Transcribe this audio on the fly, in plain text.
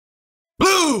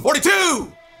Blue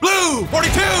 42! Blue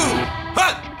 42!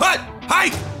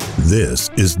 Hike! This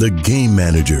is The Game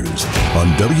Managers on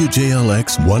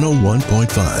WJLX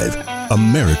 101.5,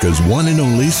 America's one and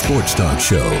only sports talk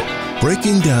show.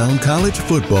 Breaking down college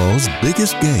football's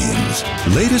biggest games,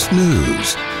 latest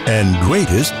news, and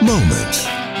greatest moments.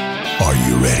 Are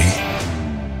you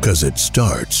ready? Because it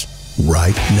starts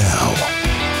right now.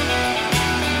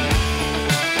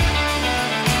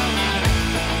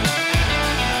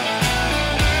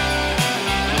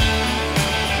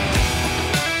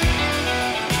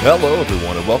 Hello,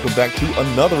 everyone, and welcome back to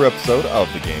another episode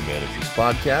of the Game Managers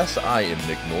Podcast. I am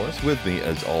Nick Norris. With me,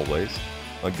 as always,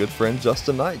 my good friend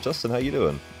Justin Knight. Justin, how you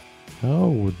doing? Oh,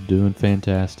 we're doing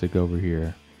fantastic over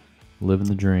here. Living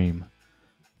the dream.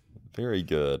 Very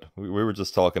good. We were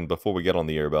just talking before we get on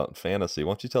the air about fantasy. Why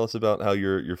don't you tell us about how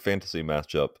your fantasy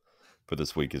matchup for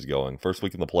this week is going? First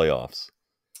week in the playoffs.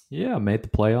 Yeah, I made the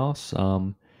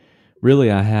playoffs. Really,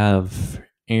 I have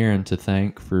Aaron to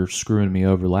thank for screwing me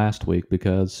over last week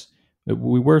because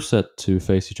we were set to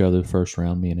face each other the first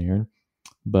round, me and Aaron.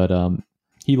 But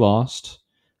he lost.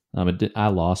 I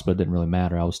lost, but it didn't really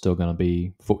matter. I was still going to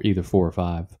be either 4 or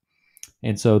 5.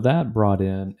 And so that brought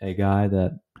in a guy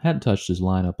that hadn't touched his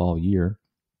lineup all year,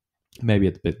 maybe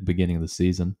at the beginning of the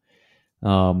season.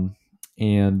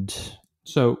 And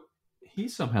so he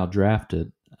somehow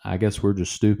drafted, I guess we're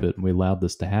just stupid and we allowed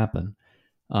this to happen,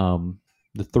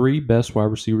 the 3 best wide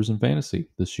receivers in fantasy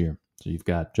this year. So you've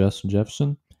got Justin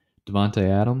Jefferson, Devontae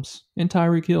Adams, and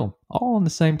Tyreek Hill, all on the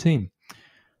same team.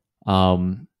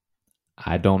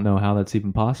 I don't know how that's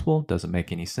even possible. Doesn't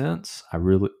make any sense.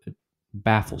 It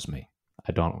baffles me.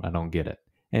 I don't get it.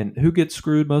 And who gets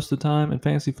screwed most of the time in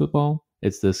fantasy football?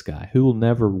 It's this guy who will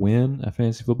never win a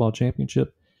fantasy football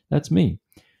championship. That's me.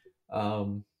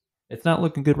 It's not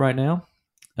looking good right now.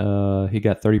 He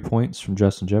got 30 points from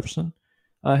Justin Jefferson.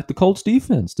 The Colts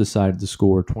defense decided to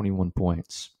score 21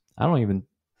 points. I don't even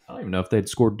know if they'd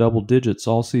scored double digits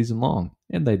all season long,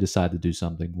 and they decided to do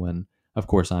something when, of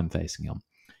course, I'm facing them.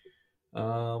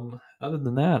 Other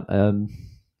than that,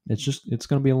 it's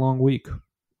going to be a long week.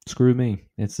 Screw me.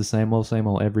 It's the same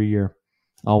old every year.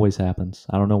 Always happens.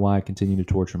 I don't know why I continue to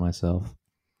torture myself.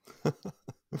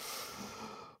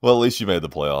 Well, at least you made the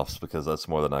playoffs because that's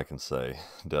more than I can say.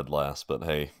 Dead last, but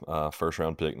hey, first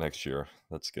round pick next year.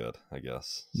 That's good, I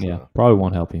guess. So, yeah, probably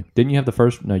won't help you. Didn't you have the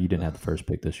first? No, you didn't have the first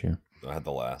pick this year. I had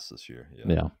the last this year.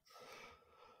 Yeah.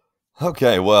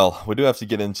 Okay, well, we do have to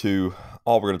get into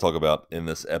all we're going to talk about in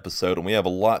this episode, and we have a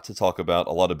lot to talk about,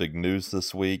 a lot of big news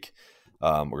this week.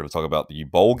 We're going to talk about the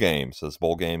bowl games. As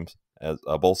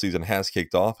bowl season has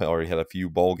kicked off, I already had a few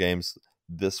bowl games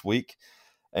this week,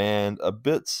 and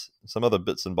some other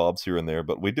bits and bobs here and there.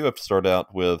 But we do have to start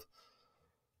out with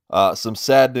some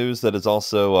sad news that is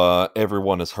also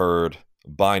everyone has heard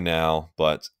by now,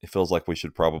 but it feels like we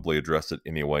should probably address it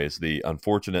anyways. The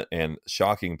unfortunate and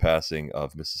shocking passing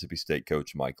of Mississippi State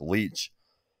coach Mike Leach.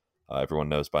 Everyone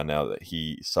knows by now that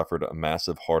he suffered a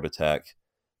massive heart attack,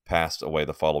 passed away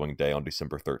the following day on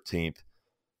December 13th.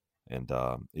 And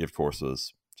he, of course,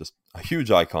 was just a huge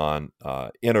icon,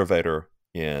 innovator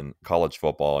in college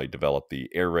football. He developed the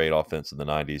air raid offense in the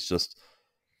 90s. Just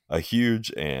a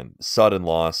huge and sudden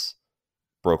loss.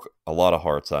 Broke a lot of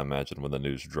hearts, I imagine, when the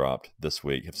news dropped this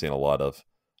week. I've seen a lot of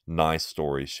nice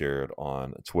stories shared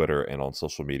on Twitter and on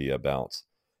social media about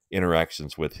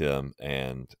interactions with him.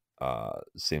 And it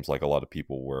seems like a lot of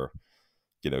people were,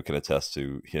 can attest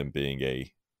to him being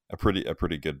a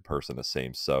pretty good person, it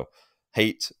seems. So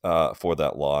hate for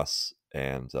that loss,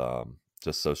 and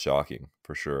just so shocking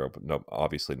for sure. No,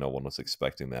 obviously no one was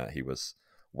expecting that. He was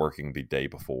working the day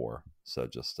before, so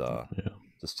just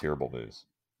terrible news.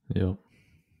 Yeah.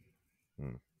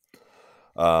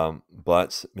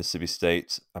 But Mississippi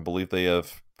State, I believe they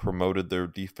have promoted their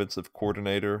defensive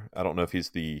coordinator. I don't know if he's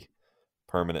the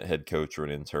permanent head coach or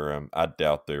an interim. I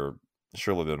doubt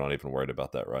surely they're not even worried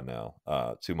about that right now.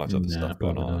 Too much other stuff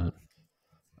going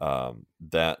on.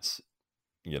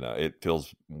 It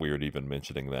feels weird even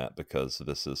mentioning that because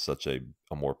this is such a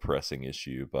more pressing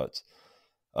issue. But,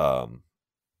 I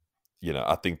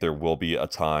think there will be a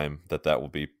time that will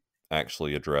be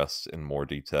actually addressed in more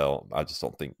detail. I just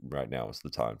don't think right now is the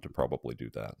time to probably do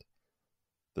that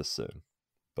this soon.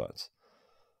 But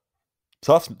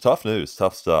tough news,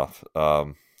 tough stuff. A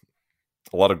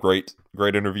lot of great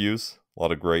interviews, a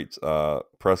lot of great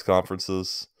press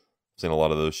conferences. I've seen a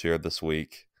lot of those shared this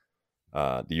week.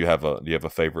 Do you have a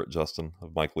favorite, Justin,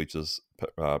 of Mike Leach's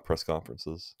press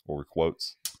conferences or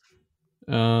quotes?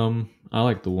 I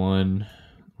like the one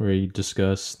where he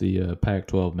discussed the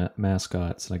Pac-12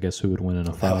 mascots, and I guess who would win in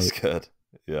a fight. That was good.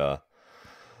 Yeah.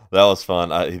 That was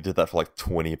fun. He did that for like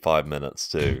 25 minutes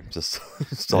too. Just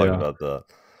talking Yeah. about that.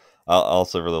 I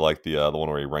also really like the one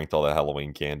where he ranked all the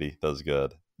Halloween candy. That was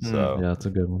good. So Yeah, that's a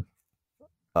good one.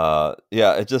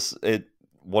 yeah, it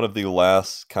one of the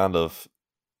last kind of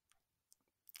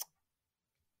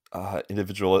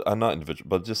individual. I'm not individual,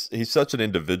 but just he's such an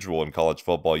individual in college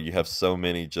football. You have so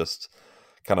many just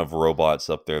kind of robots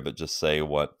up there that just say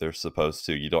what they're supposed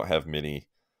to. You don't have many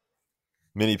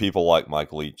people like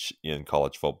Mike Leach in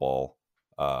college football.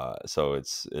 So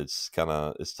it's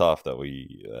tough that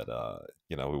we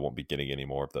won't be getting any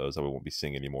more of those, and we won't be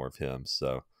seeing any more of him.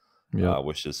 So Yeah. I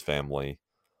wish his family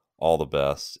all the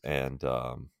best, and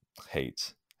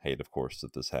hate of course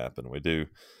that this happened. We do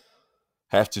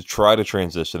have to try to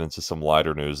transition into some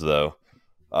lighter news though.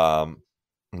 And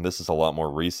this is a lot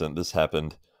more recent. This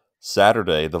happened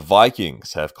Saturday. The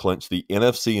Vikings have clinched the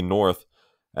NFC North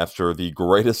after the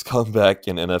greatest comeback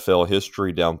in NFL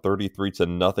history, down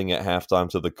 33-0 at halftime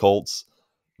to the Colts.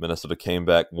 Minnesota came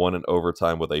back, won in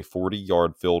overtime with a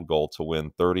 40-yard field goal to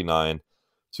win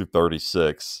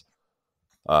 39-36.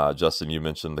 Justin, you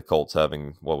mentioned the Colts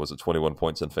having, 21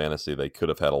 points in fantasy. They could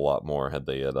have had a lot more had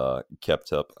they had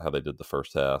kept up how they did the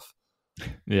first half.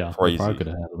 Yeah, Crazy. they probably could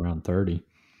have had around 30.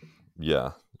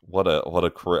 Yeah, I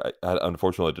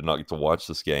unfortunately did not get to watch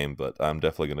this game, but I'm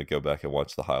definitely going to go back and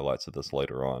watch the highlights of this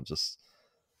later on. Just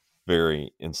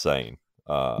very insane.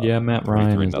 Yeah, Matt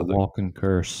Ryan is a 33-0. walking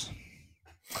curse.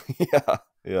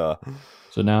 Yeah.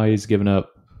 So now he's given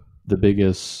up the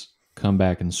biggest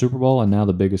comeback in the Super Bowl and now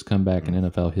the biggest comeback in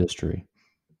NFL history.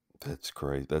 That's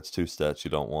great. That's two stats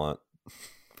you don't want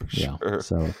for sure.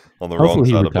 So on the wrong hopefully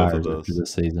he side of both of retires those. after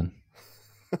this season.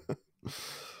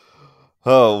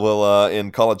 Oh, well,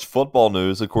 in college football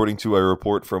news, according to a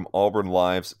report from Auburn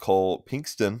Live's Cole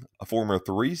Pinkston, a former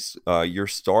three-year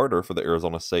starter for the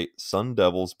Arizona State Sun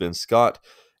Devils, Ben Scott,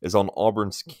 was on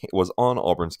Auburn's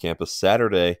campus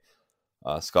Saturday.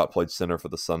 Scott played center for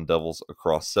the Sun Devils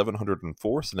across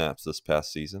 704 snaps this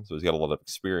past season, so he's got a lot of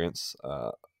experience.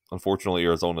 Unfortunately,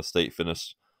 Arizona State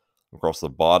finished across the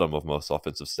bottom of most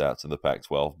offensive stats in the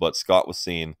Pac-12, but Scott was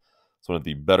seen as one of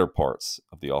the better parts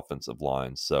of the offensive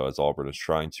line. So as Auburn is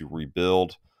trying to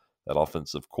rebuild that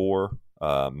offensive core,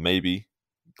 maybe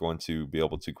going to be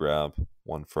able to grab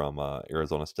one from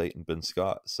Arizona State and Ben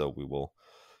Scott. So we will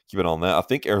keep an eye on that. I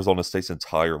think Arizona State's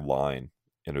entire line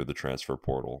entered the transfer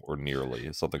portal, or nearly.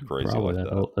 It's something crazy Probably like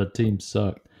that. That team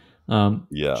sucked.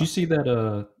 Yeah. Did you see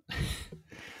that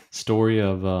story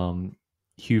of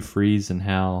Hugh Freeze and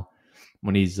how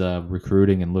when he's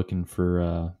recruiting and looking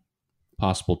for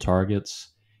possible targets,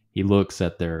 he looks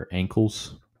at their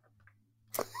ankles?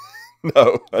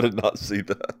 No, I did not see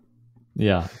that.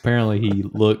 Yeah, apparently he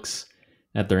looks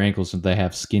at their ankles, and if they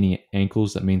have skinny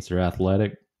ankles, that means they're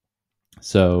athletic.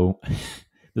 So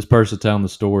this person telling the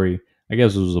story, I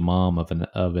guess it was a mom of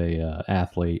a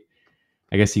athlete.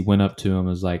 I guess he went up to him and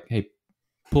was like, "Hey,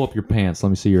 pull up your pants. Let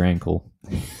me see your ankle."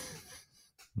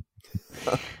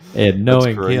 And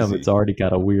knowing him, it's already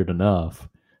kind of weird enough.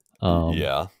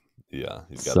 Yeah, he's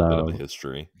got a bit of a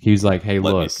history. He was like, "Hey,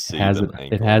 Let me look, see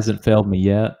it hasn't failed me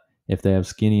yet. If they have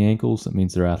skinny ankles, that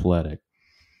means they're athletic."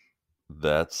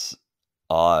 That's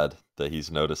odd that he's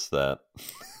noticed that.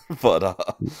 But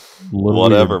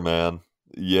Whatever, man.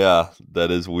 Yeah, that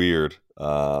is weird.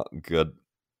 Good.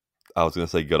 I was going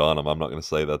to say good on him. I'm not going to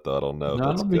say that, though. I don't know. No, I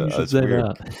That's don't think good. you should That's say weird.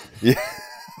 that. Yeah.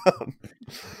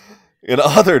 In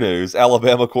other news,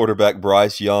 Alabama quarterback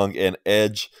Bryce Young and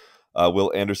edge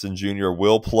Will Anderson Jr.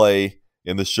 will play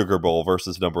in the Sugar Bowl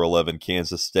versus number 11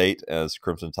 Kansas State, as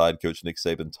Crimson Tide coach Nick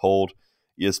Saban told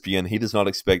ESPN he does not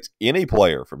expect any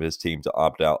player from his team to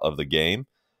opt out of the game,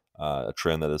 a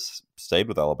trend that has stayed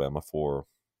with Alabama for,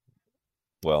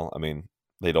 well, I mean,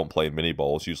 they don't play in mini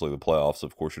bowls, usually the playoffs.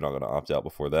 Of course, you're not going to opt out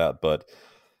before that, but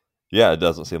yeah, it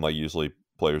doesn't seem like usually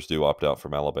players do opt out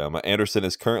from Alabama. Anderson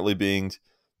is currently being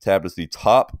tabbed as the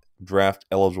top draft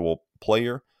eligible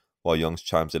player, while Youngs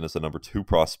chimes in as the number 2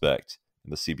 prospect in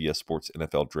the CBS Sports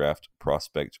NFL Draft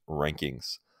Prospect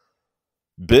Rankings.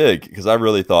 Big, because I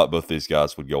really thought both these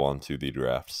guys would go on to the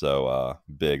draft. So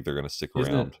big, they're going to stick around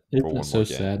for one more game. Isn't it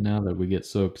so sad now that we get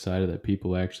so excited that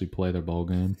people actually play their bowl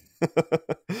game?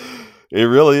 It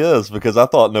really is, because I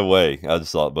thought, no way. I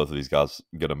just thought both of these guys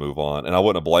going to move on, and I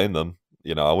wouldn't have blamed them.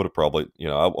 I would have probably, I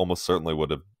almost certainly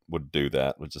would do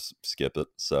that, would just skip it.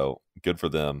 So good for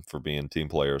them for being team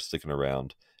players, sticking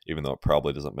around, even though it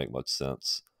probably doesn't make much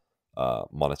sense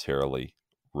monetarily,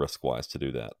 risk-wise to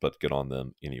do that. But good on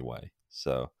them anyway.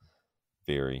 So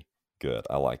very good.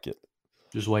 I like it.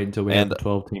 Just wait until we have the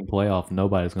 12-team playoff.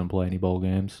 Nobody's going to play any bowl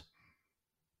games.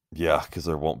 Yeah, because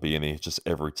there won't be any. Just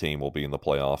every team will be in the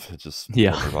playoff. It's just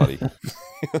Yeah. everybody.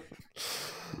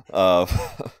 uh,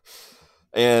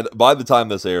 and by the time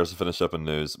this airs, to finish up in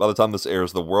news, by the time this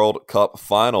airs, the World Cup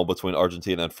final between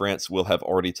Argentina and France will have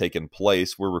already taken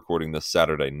place. We're recording this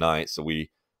Saturday night, so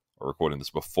we are recording this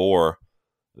before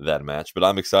that match. But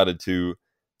I'm excited to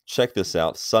check this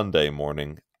out Sunday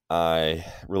morning. I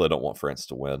really don't want France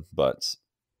to win, but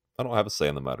I don't have a say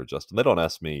in the matter, Justin. They don't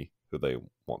ask me who they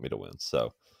want me to win,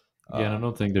 so. Yeah, and I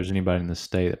don't think there's anybody in the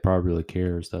state that probably really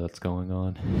cares that that's going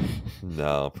on.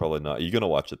 No, probably not. You're going to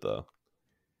watch it, though.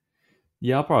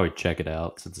 Yeah, I'll probably check it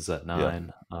out since it's at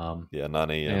 9. Yeah,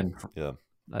 9 a.m. And yeah.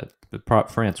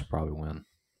 France will probably win.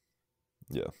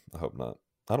 Yeah, I hope not.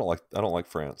 I don't like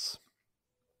France.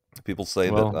 People say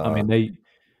Well, that. I mean,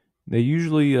 they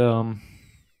usually, when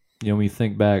you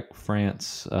think back,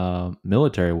 France,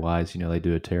 military-wise, they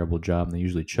do a terrible job, and they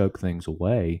usually choke things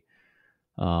away.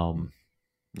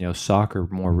 Soccer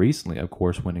more recently, of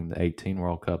course, winning the 18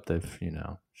 World Cup, they've,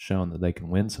 shown that they can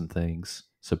win some things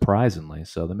surprisingly.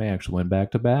 So they may actually win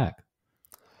back to back.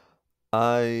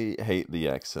 I hate the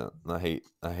accent. I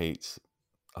hate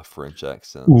a French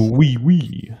accent. Oui,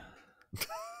 oui.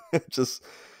 Just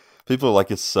people are like,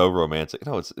 it's so romantic.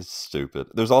 No, it's stupid.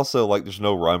 There's also there's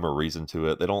no rhyme or reason to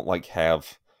it. They don't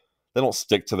they don't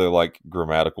stick to their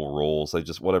grammatical rules. They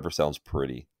just whatever sounds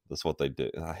pretty. That's what they do.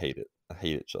 And I hate it. I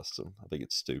hate it, Justin. I think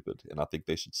it's stupid, and I think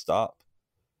they should stop.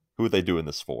 Who are they doing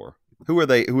this for? Who are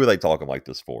they talking like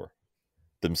this for?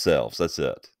 Themselves. That's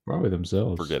it. Probably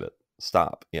themselves. Forget it.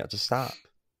 Stop. Yeah, just stop.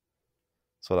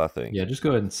 That's what I think. Yeah, just go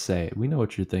ahead and say it. We know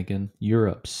what you're thinking.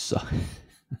 Europe sucks.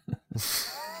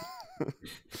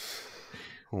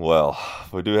 Well,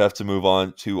 we do have to move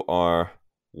on to our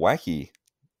wacky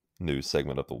news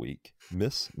segment of the week,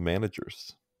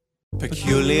 Mismanagers.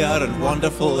 Peculiar and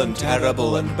wonderful and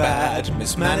terrible and bad,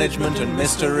 mismanagement and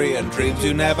mystery and dreams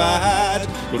you never had.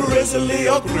 Grisly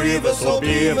or grievous or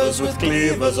beavers with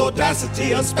cleavers,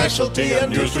 audacity and specialty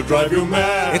and used to drive you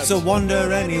mad. It's a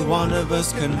wonder any one of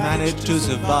us can manage to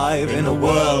survive in a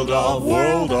world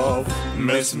of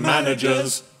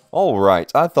mismanagers. All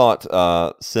right, I thought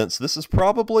since this is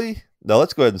probably now,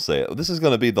 let's go ahead and say it. This is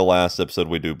going to be the last episode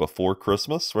we do before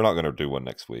Christmas. We're not going to do one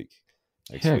next week.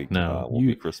 Heck no, will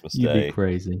be Christmas Day. You'd be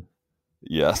crazy.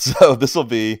 Yeah, so this will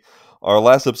be our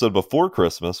last episode before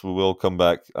Christmas. We will come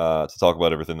back to talk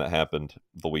about everything that happened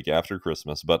the week after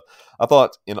Christmas. But I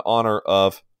thought in honor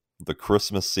of the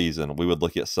Christmas season, we would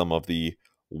look at some of the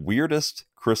weirdest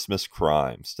Christmas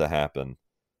crimes to happen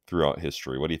throughout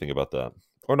history. What do you think about that?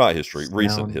 Or not history,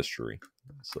 recent history.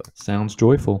 So. Sounds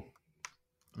joyful.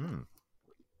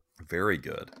 Very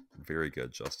good. Very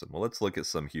good, Justin. Well, let's look at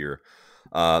some here.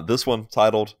 This one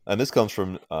titled, and this comes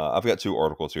from, I've got two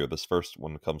articles here. This first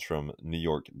one comes from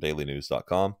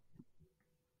NewYorkDailyNews.com.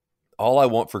 All I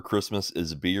want for Christmas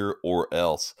is beer or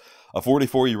else. A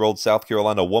 44-year-old South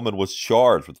Carolina woman was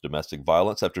charged with domestic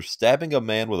violence after stabbing a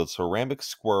man with a ceramic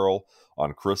squirrel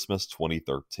on Christmas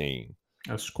 2013.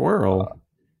 A squirrel?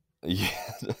 Yeah.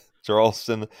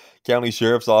 Charleston County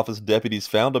Sheriff's Office deputies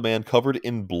found a man covered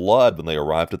in blood when they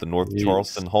arrived at the North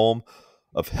Charleston home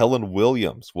of Helen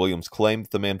Williams. Williams claimed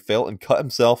the man fell and cut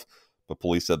himself, but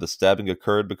police said the stabbing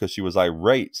occurred because she was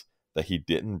irate that he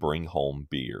didn't bring home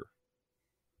beer.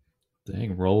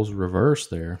 Dang, roles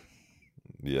reversed there.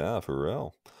 Yeah, for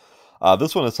real.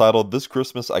 This one is titled, This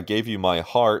Christmas I Gave You My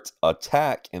Heart,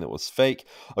 Attack, and it was fake.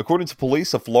 According to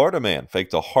police, a Florida man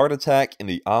faked a heart attack in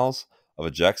the aisles of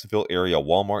a Jacksonville area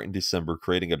Walmart in December,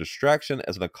 creating a distraction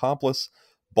as an accomplice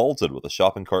bolted with a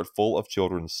shopping cart full of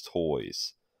children's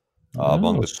toys.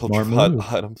 Among the pilfered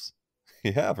items,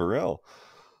 yeah, for real.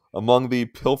 Among the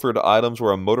pilfered items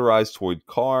were a motorized toy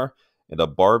car and a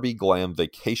Barbie glam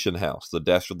vacation house. The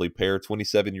dastardly pair,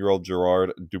 27-year-old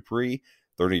Gerard Dupree,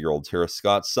 30-year-old Tara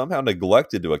Scott, somehow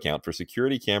neglected to account for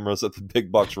security cameras at the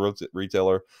big box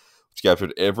retailer, which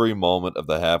captured every moment of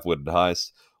the half-witted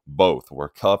heist. Both were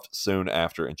cuffed soon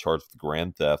after and charged with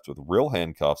grand theft with real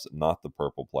handcuffs, not the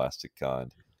purple plastic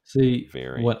kind. See,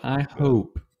 what I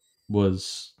hope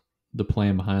was the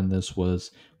plan behind this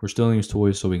was we're stealing these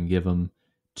toys so we can give them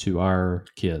to our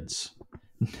kids.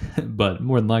 But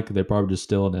more than likely, they probably just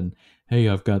steal it and, hey,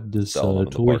 I've got this toy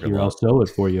here. I'll sell it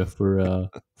for you for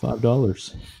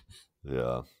 $5.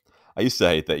 Yeah. I used to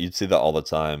hate that. You'd see that all the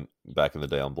time back in the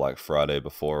day on Black Friday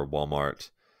before Walmart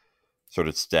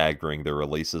started staggering their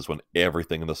releases. When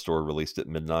everything in the store released at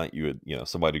midnight,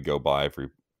 somebody would go buy every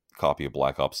copy of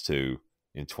Black Ops 2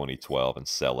 in 2012 and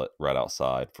sell it right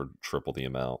outside for triple the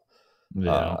amount.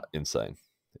 Yeah. Insane.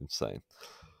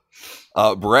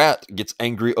 Brat gets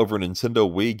angry over a Nintendo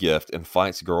Wii gift and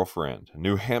fights girlfriend.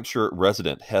 New Hampshire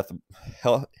resident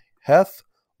Heth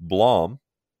Blom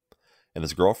and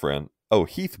his girlfriend,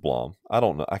 Heath Blom. I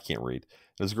don't know. I can't read.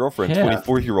 And his girlfriend,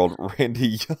 24-year-old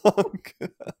Randy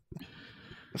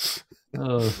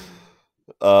Young.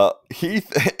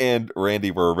 Heath and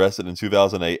Randy were arrested in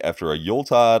 2008 after a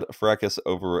Yuletide fracas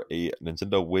over a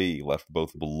Nintendo Wii left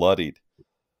both bloodied.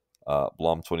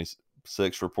 Blom,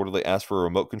 26, reportedly asked for a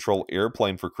remote control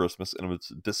airplane for Christmas and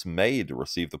was dismayed to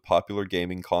receive the popular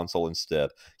gaming console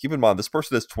instead. Keep in mind, this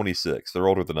person is 26. They're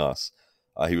older than us.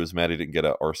 He was mad he didn't get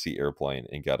an RC airplane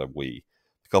and got a Wii.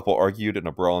 The couple argued and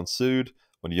a brawl ensued.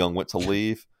 When Young went to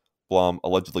leave, Blom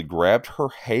allegedly grabbed her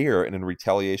hair, and in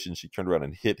retaliation, she turned around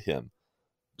and hit him.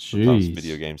 Sometimes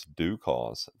video games do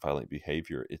cause violent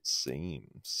behavior, it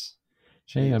seems.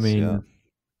 Hey, I mean,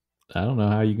 I don't know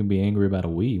how you can be angry about a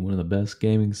Wii, one of the best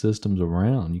gaming systems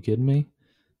around. You kidding me?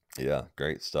 Yeah,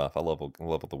 great stuff. I love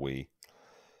the Wii.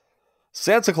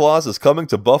 Santa Claus is coming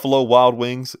to Buffalo Wild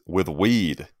Wings with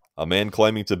weed. A man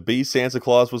claiming to be Santa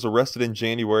Claus was arrested in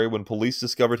January when police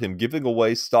discovered him giving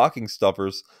away stocking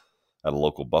stuffers at a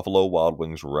local Buffalo Wild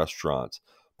Wings restaurant.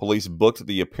 Police booked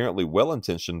the apparently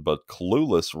well-intentioned but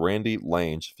clueless Randy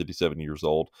Lange, 57 years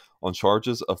old, on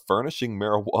charges of furnishing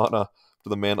marijuana after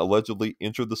the man allegedly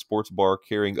entered the sports bar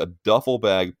carrying a duffel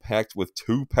bag packed with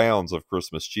 2 pounds of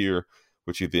Christmas cheer,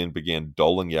 which he then began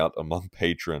doling out among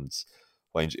patrons.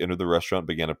 Lange entered the restaurant and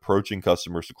began approaching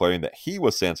customers, declaring that he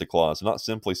was Santa Claus, not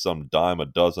simply some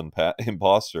dime-a-dozen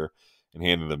imposter, and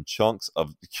handing them chunks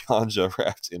of ganja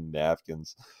wrapped in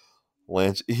napkins.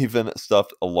 Lange even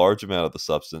stuffed a large amount of the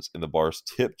substance in the bar's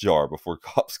tip jar before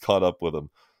cops caught up with him.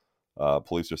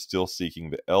 Police are still seeking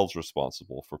the elves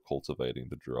responsible for cultivating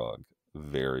the drug.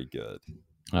 Very good.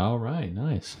 All right,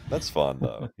 nice. That's fun,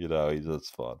 though. That's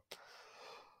fun.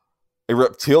 A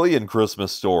reptilian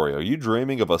Christmas story. Are you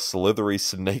dreaming of a slithery,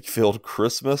 snake-filled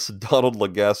Christmas? Donald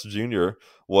Lagasse Jr.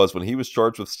 was when he was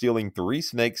charged with stealing 3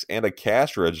 snakes and a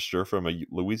cash register from a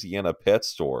Louisiana pet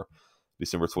store.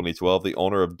 December 2012, the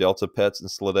owner of Delta Pets in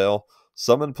Slidell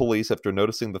summoned police after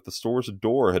noticing that the store's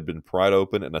door had been pried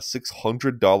open and a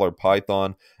 $600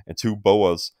 python and 2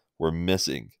 boas were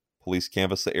missing. Police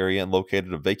canvassed the area and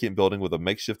located a vacant building with a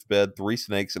makeshift bed, 3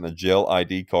 snakes, and a jail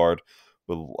ID card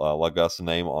with Lagasse's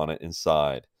name on it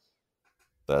inside.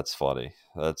 That's funny.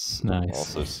 That's nice.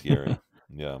 Also scary.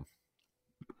 Yeah.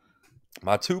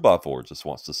 My 2x4 just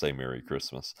wants to say Merry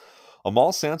Christmas. A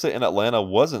mall Santa in Atlanta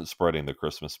wasn't spreading the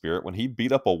Christmas spirit when he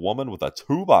beat up a woman with a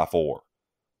 2x4.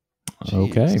 Jeez.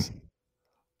 Okay.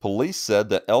 Police said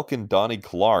that Elkin Donnie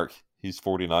Clark, he's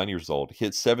 49 years old,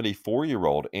 hit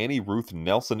 74-year-old Annie Ruth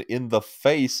Nelson in the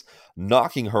face,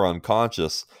 knocking her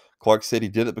unconscious. Clark said he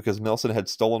did it because Nelson had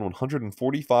stolen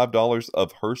 $145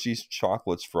 of Hershey's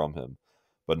chocolates from him,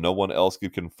 but no one else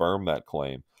could confirm that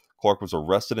claim. Clark was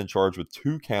arrested and charged with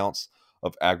 2 counts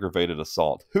of aggravated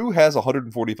assault. Who has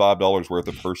 $145 worth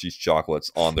of Hershey's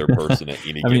chocolates on their person at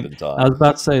any given time? I was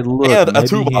about to say, look, and a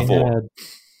 2x4.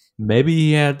 Maybe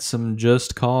he had some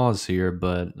just cause here,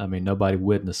 but I mean, nobody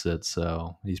witnessed it,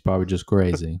 so he's probably just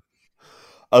crazy.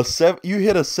 You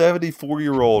hit a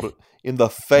 74-year-old in the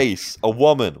face, a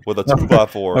woman with a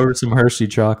 2x4 over some Hershey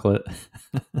chocolate.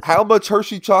 How much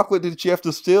Hershey chocolate did she have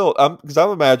to steal? Because I'm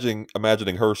imagining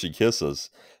Hershey Kisses.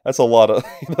 That's a lot to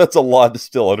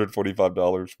steal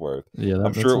 $145 worth. Yeah,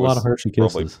 that's a lot of Hershey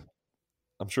Kisses.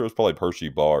 I'm sure it was probably Hershey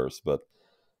bars, but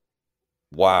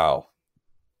wow,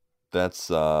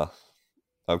 that's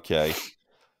okay.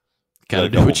 Gotta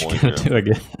do what you gotta do, I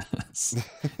guess.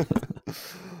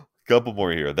 Couple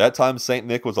more here. That time Saint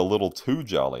Nick was a little too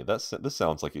jolly. This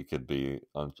sounds like it could be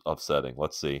upsetting.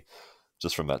 Let's see,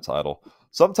 just from that title.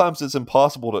 Sometimes it's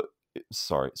possible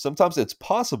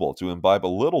to imbibe a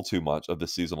little too much of the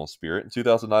seasonal spirit. In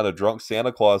 2009, a drunk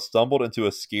Santa Claus stumbled into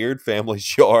a scared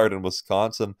family's yard in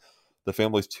Wisconsin. The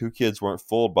family's 2 kids weren't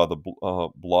fooled by the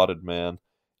blotted man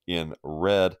in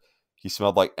red. He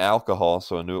smelled like alcohol,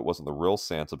 so I knew it wasn't the real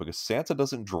Santa because Santa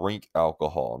doesn't drink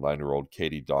alcohol. 9-year-old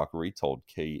Katie Dockery told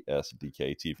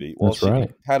KSDK TV. Well, that's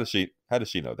right. How does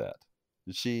she know that?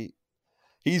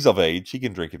 He's of age. He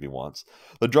can drink if he wants.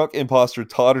 The drunk imposter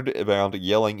tottered around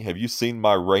yelling, "Have you seen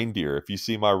my reindeer? If you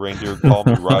see my reindeer, call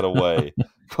me right away."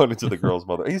 According to the girl's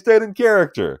mother. He stayed in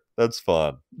character. That's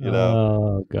fun.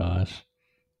 Oh, gosh.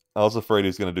 I was afraid he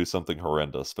was going to do something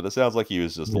horrendous, but it sounds like he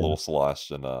was just a little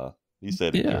sloshed and he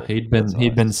said, "Yeah, he'd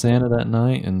been Santa that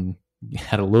night and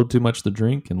had a little too much to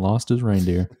drink and lost his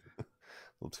reindeer." A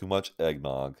little too much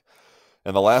eggnog.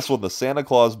 And the last one, the Santa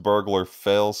Claus burglar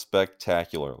fails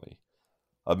spectacularly.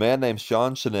 A man named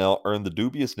Sean Chanel earned the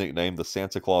dubious nickname the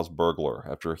Santa Claus burglar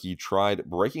after he tried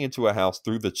breaking into a house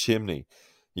through the chimney.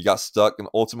 He got stuck, and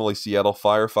ultimately Seattle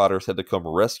firefighters had to come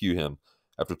rescue him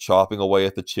After chopping away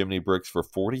at the chimney bricks for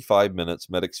 45 minutes,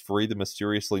 medics freed the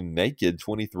mysteriously naked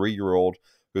 23-year-old,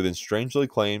 who then strangely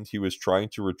claimed he was trying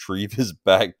to retrieve his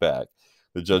backpack.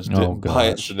 The judge didn't buy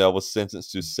it. Chanel was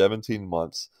sentenced to 17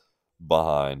 months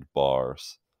behind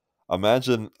bars.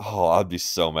 Imagine, I'd be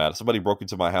so mad. If somebody broke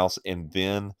into my house and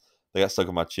then they got stuck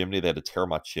in my chimney. They had to tear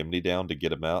my chimney down to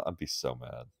get him out. I'd be so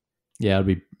mad. Yeah,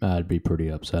 I'd be pretty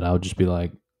upset. I would just be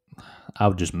like, I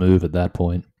would just move at that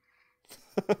point.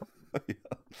 Yeah.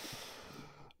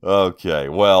 Okay,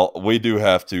 well, we do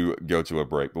have to go to a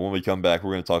break. But when we come back,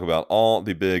 we're going to talk about all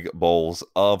the big bowls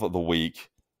of the week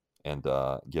and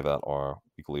give out our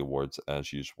weekly awards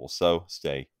as usual. So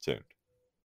stay tuned.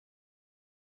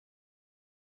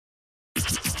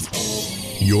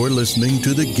 You're listening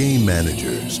to The Game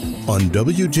Managers on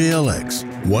WJLX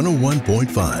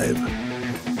 101.5.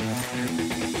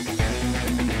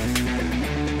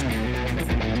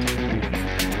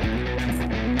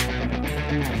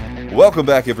 Welcome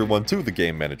back, everyone, to the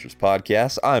Game Managers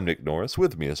Podcast. I'm Nick Norris.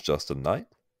 With me is Justin Knight.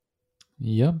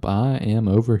 Yep, I am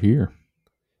over here.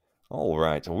 All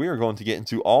right, we are going to get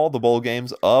into all the bowl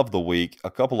games of the week. A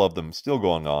couple of them still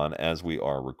going on as we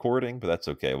are recording, but that's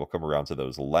okay. We'll come around to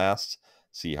those last,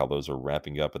 see how those are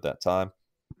wrapping up at that time.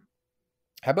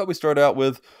 How about we start out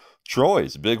with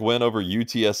Troy's big win over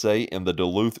UTSA in the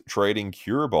Duluth Trading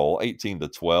Cure Bowl,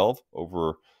 18-12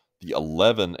 over the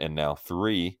 11 and now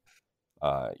 3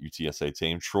 UTSA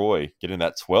team. Troy getting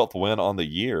that 12th win on the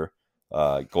year,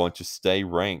 going to stay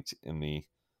ranked in the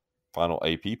final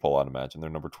AP poll, I'd imagine. They're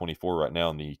number 24 right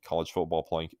now in the college football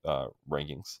playing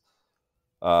rankings.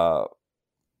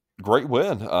 Great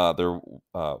win. Their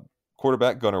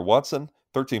quarterback, Gunnar Watson,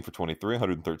 13 for 23,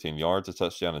 113 yards, a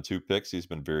touchdown and 2 picks. He's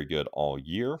been very good all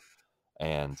year.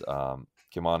 And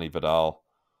Kimani Vidal,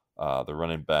 the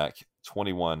running back,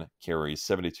 21 carries,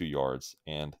 72 yards,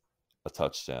 and a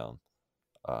touchdown.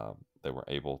 They were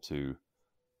able to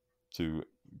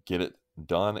get it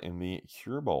done in the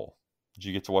Cure Bowl. Did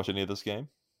you get to watch any of this game?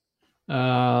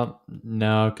 No,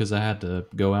 because I had to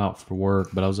go out for work,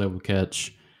 but I was able to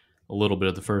catch a little bit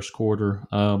of the first quarter.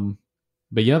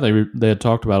 But yeah, they had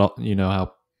talked about,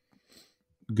 how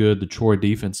good the Troy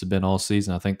defense had been all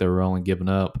season. I think they were only giving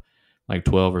up like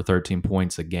 12 or 13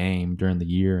 points a game during the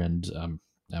year, and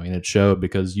it showed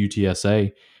because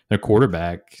UTSA, their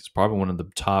quarterback, is probably one of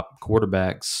the top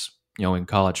quarterbacks, in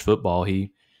college football.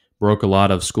 He broke a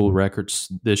lot of school records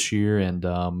this year,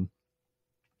 and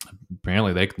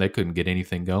apparently they couldn't get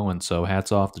anything going. So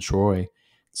hats off to Troy,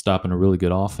 stopping a really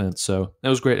good offense. So that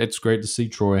was great. It's great to see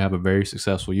Troy have a very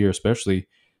successful year, especially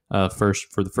for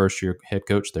the first year head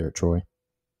coach there at Troy.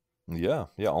 Yeah,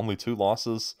 only 2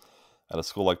 losses at a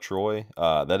school like Troy.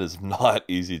 That is not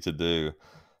easy to do.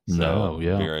 So, no,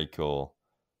 yeah, very cool.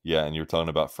 Yeah, and you were talking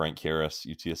about Frank Harris,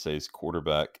 UTSA's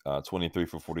quarterback, 23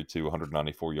 for 42,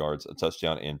 194 yards, a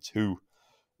touchdown, and 2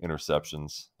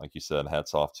 interceptions. Like you said,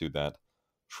 hats off to that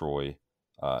Troy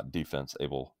defense,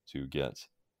 able to get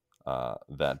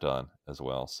that done as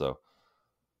well. So,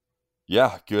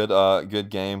 yeah, good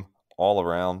game all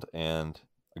around, and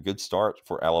a good start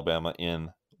for Alabama in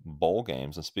bowl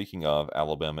games. And speaking of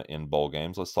Alabama in bowl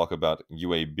games, let's talk about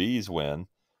UAB's win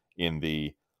in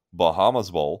the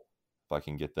Bahamas Bowl. If I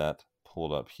can get that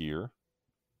pulled up here.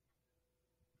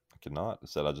 I cannot. It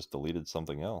said I just deleted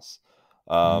something else.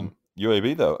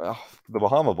 UAB, though, the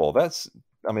Bahama Bowl, that's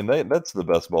the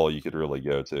best bowl you could really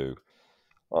go to,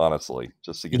 honestly.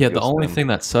 Just to get the only thing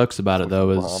that sucks about it, though,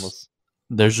 is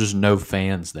there's just no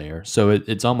fans there. So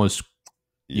it's almost,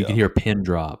 you can hear a pin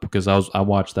drop, because I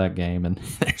watched that game and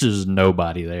there's just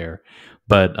nobody there.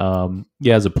 But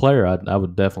as a player, I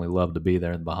would definitely love to be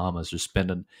there in the Bahamas, just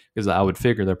spending, because I would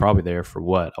figure they're probably there for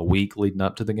a week leading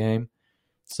up to the game.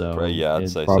 So right, yeah, I'd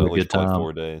say so. At least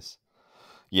 4 days.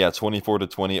 Yeah,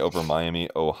 24-20 over Miami,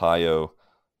 Ohio,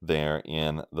 there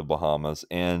in the Bahamas,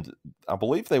 and I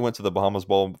believe they went to the Bahamas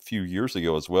Bowl a few years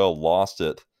ago as well. Lost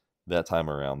it that time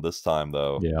around. This time,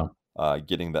 though,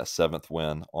 getting that 7th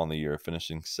win on the year,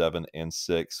 finishing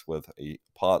 7-6 with a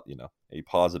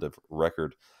positive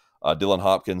record. Dylan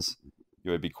Hopkins,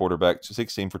 UAB quarterback,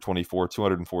 16 for 24,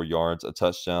 204 yards, a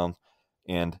touchdown,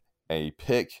 and a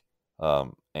pick.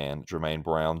 And Jermaine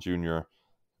Brown Jr.,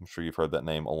 I'm sure you've heard that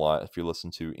name a lot if you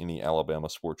listen to any Alabama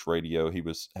sports radio. He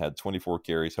had 24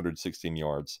 carries, 116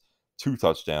 yards, 2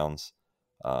 touchdowns.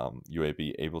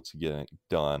 UAB able to get it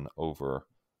done over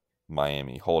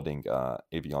Miami, holding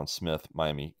Avion Smith,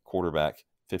 Miami quarterback,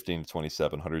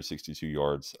 15-27, 162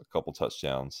 yards, a couple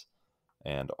touchdowns,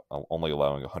 and only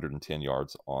allowing 110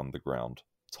 yards on the ground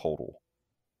total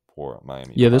for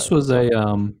Miami. Yeah, this was a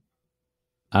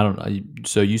I don't know.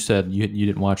 So you said you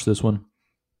didn't watch this one?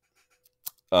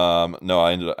 No,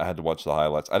 I had to watch the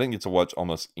highlights. I didn't get to watch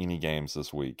almost any games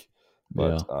this week,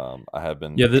 but Yeah. I have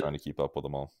been Yeah, trying to keep up with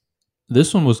them all.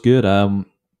 this one was good.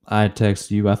 I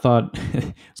texted you. I thought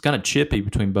it's kind of chippy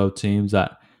between both teams. I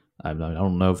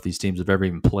don't know if these teams have ever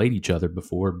even played each other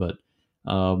before, but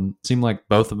it seemed like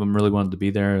both of them really wanted to be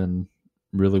there and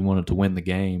really wanted to win the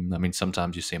game. I mean,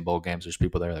 sometimes you see in bowl games, there's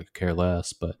people there that could care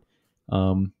less, but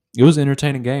it was an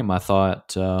entertaining game. I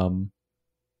thought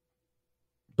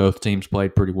both teams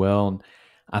played pretty well, and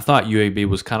I thought UAB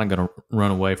was kind of going to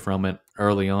run away from it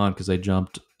early on because they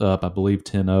jumped up, I believe,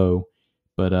 10-0,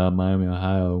 but Miami,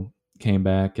 Ohio came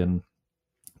back, and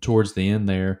towards the end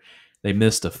there, they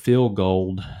missed a field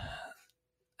goal.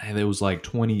 And it was like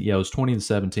 20, yeah, it was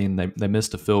 20-17. They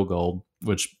missed a field goal,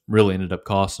 which really ended up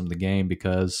costing them the game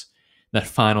because that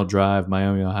final drive,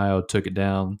 Miami, Ohio took it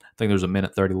down. I think there was a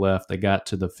minute 30 left. They got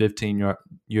to the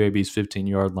UAB's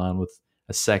 15-yard line with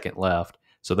a second left.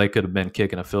 So they could have been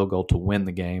kicking a field goal to win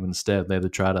the game. Instead, they had to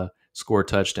try to score a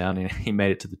touchdown, and he made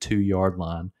it to the 2-yard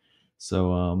line.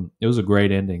 So it was a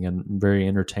great ending and very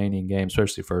entertaining game,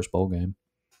 especially first bowl game.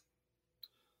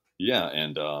 Yeah,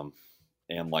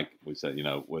 and like we said,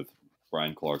 with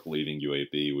Brian Clark leaving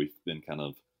UAB, we've been kind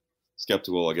of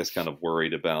skeptical, I guess, kind of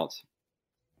worried about,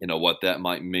 what that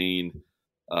might mean.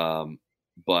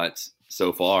 But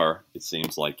so far, it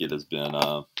seems like it has been,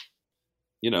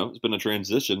 it's been a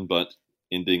transition, but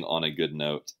ending on a good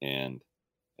note, and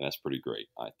that's pretty great,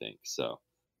 I think. So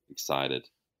excited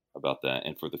about that,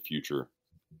 and for the future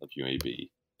of UAB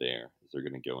there, as they're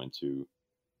going to go into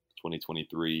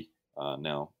 2023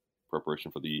 now,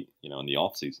 preparation for the, in the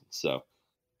off season. So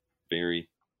very,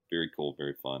 very cool,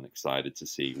 very fun. Excited to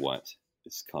see what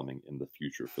is coming in the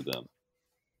future for them.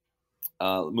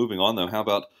 Moving on though, how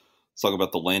about let's talk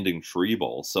about the Landing Tree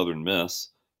Bowl. Southern Miss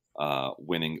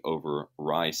winning over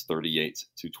Rice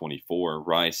 38-24.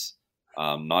 Rice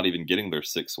not even getting their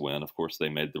 6th win. Of course, they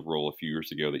made the rule a few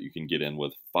years ago that you can get in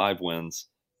with 5 wins.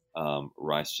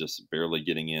 Rice just barely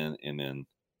getting in, and then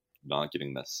not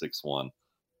getting that 6th one.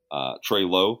 Trey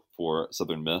Lowe for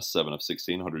Southern Miss, 7 of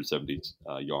 16, 170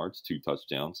 yards, 2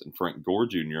 touchdowns. And Frank Gore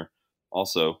Jr.,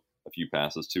 also a few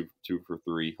passes, 2 for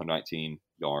 3, 119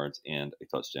 yards, and a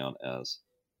touchdown as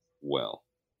well.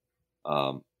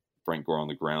 Frank Gore on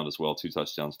the ground as well, 2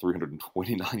 touchdowns,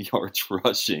 329 yards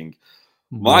rushing.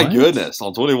 My goodness,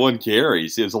 on 21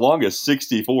 carries, as long as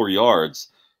 64 yards.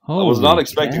 Holy I was not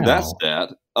expecting that cow.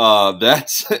 stat.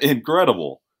 That's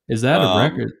incredible. Is that a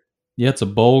record? Yeah, it's a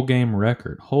bowl game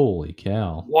record. Holy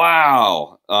cow.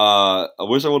 Wow. I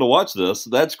wish I would have watched this.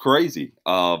 That's crazy.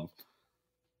 Wow.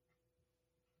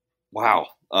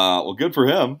 Well, good for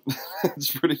him.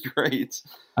 It's pretty great.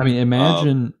 I mean,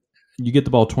 imagine you get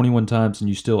the ball 21 times and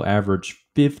you still average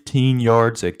 15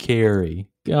 yards a carry.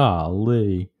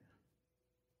 Golly.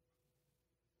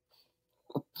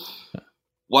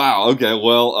 Wow. Okay.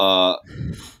 Well,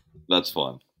 that's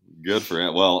fun. Good for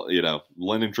him. Well,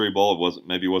 Landing Tree Bowl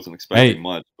wasn't expecting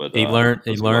much, but he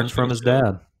learns from his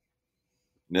dad.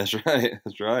 That's right.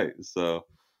 That's right. So,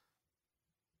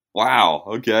 wow.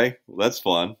 Okay. Well, that's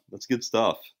fun. That's good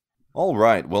stuff. All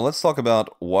right. Well, let's talk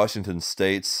about Washington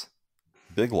State's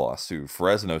big loss to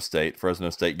Fresno State. Fresno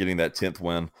State getting that 10th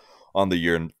win on the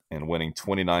year and winning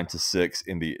 29-6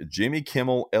 in the Jimmy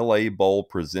Kimmel LA Bowl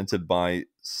presented by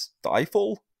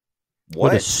Stifel.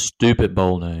 What a stupid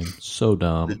bowl name. So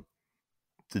dumb.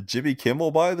 Did Jimmy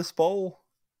Kimmel buy this bowl?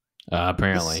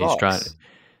 Apparently. He's trying.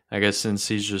 I guess since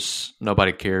he's just,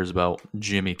 nobody cares about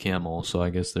Jimmy Kimmel, so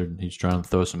I guess he's trying to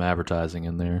throw some advertising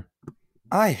in there.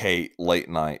 I hate late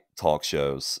night talk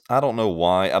shows. I don't know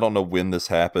why. I don't know when this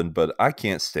happened, but I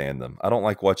can't stand them. I don't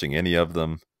like watching any of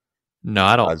them. No,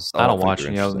 I don't watch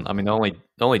any of them. I mean,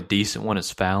 the only decent one is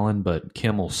Fallon, but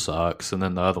Kimmel sucks, and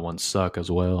then the other ones suck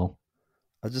as well.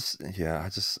 I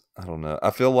don't know.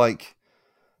 I feel like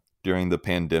during the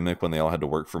pandemic when they all had to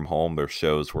work from home, their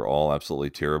shows were all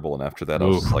absolutely terrible. And after that, I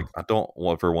was just like, I don't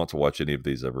ever want to watch any of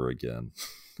these ever again.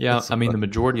 Yeah, I mean, the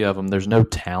majority of them, there's no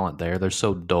talent there. They're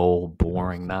so dull,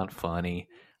 boring, not funny.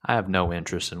 I have no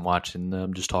interest in watching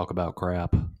them just talk about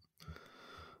crap.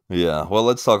 Yeah, well,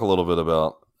 let's talk a little bit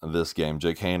about this game.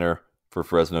 Jake Haener for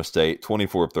Fresno State,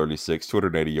 24 of 36,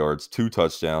 280 yards, 2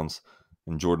 touchdowns.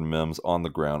 And Jordan Mims on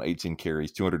the ground, 18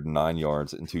 carries, 209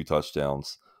 yards, and 2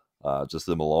 touchdowns. Just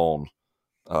them alone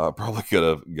probably could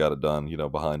have got it done,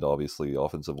 behind obviously the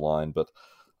offensive line, but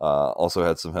also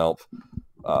had some help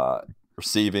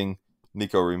receiving.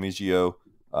 Nico Remigio,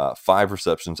 5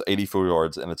 receptions, 84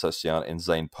 yards, and a touchdown. And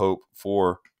Zane Pope,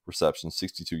 4 receptions,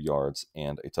 62 yards,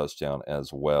 and a touchdown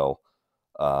as well.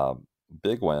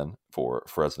 Big win for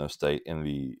Fresno State in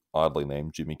the oddly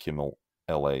named Jimmy Kimmel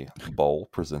LA Bowl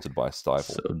presented by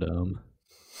Stifel. So dumb.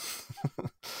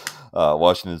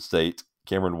 Washington State,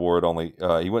 Cameron Ward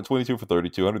he went 22 for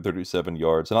 32, 137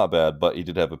 yards. Not bad, but he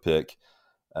did have a pick.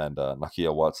 And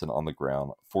Nakia Watson on the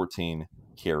ground, 14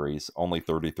 carries, only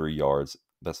 33 yards.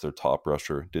 That's their top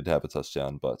rusher. Did have a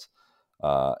touchdown, but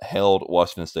held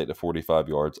Washington State to 45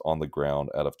 yards on the ground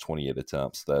out of 28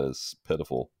 attempts. That is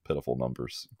pitiful, pitiful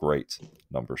numbers. Great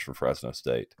numbers for Fresno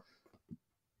State.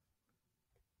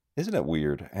 Isn't it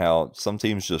weird how some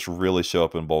teams just really show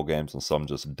up in bowl games and some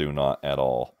just do not at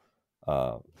all?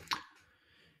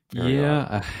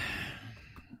 Yeah.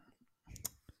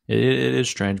 It is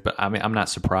strange, but I mean, I'm not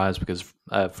surprised because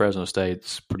Fresno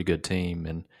State's a pretty good team,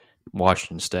 and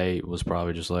Washington State was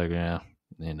probably just like, yeah,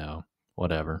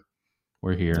 whatever.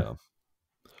 We're here. Yeah.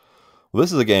 Well,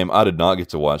 this is a game I did not get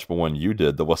to watch, but one you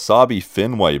did. The Wasabi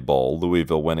Fenway Bowl,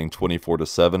 Louisville winning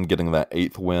 24-7, getting that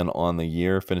 8th win on the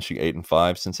year, finishing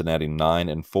 8-5. Cincinnati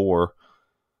 9-4.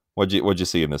 What'd you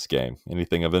see in this game?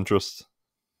 Anything of interest?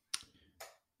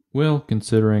 Well,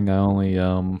 considering I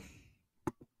only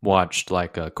watched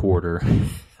like a quarter,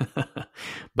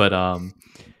 but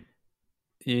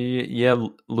yeah,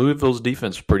 Louisville's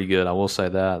defense was pretty good. I will say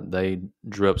that they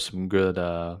drew up some good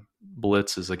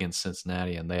blitzes against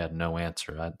Cincinnati, and they had no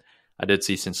answer. I did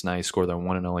see Cincinnati score their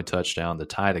one and only touchdown to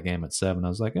tie the game at 7. I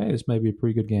was like, hey, this may be a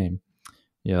pretty good game.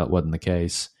 Yeah, that wasn't the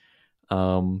case.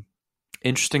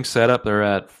 Interesting setup. They're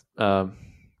at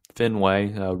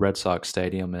Fenway, Red Sox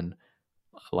Stadium, and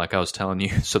like I was telling you,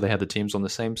 so they had the teams on the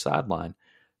same sideline.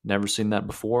 Never seen that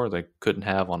before. They couldn't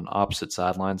have on opposite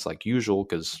sidelines like usual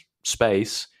because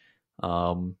space.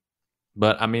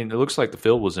 But, I mean, it looks like the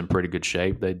field was in pretty good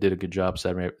shape. They did a good job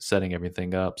setting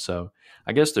everything up. So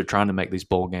I guess they're trying to make these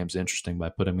bowl games interesting by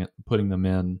putting them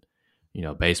in,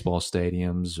 baseball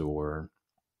stadiums, or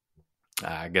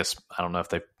I guess, I don't know if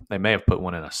they may have put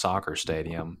one in a soccer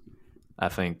stadium, I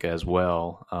think, as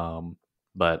well.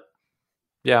 But,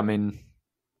 yeah, I mean,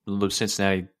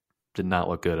 Cincinnati did not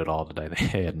look good at all today.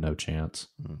 They had no chance.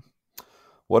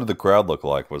 What did the crowd look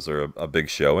like? Was there a big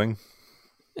showing?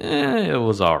 It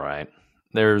was all right.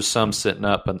 There's some sitting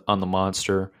up on the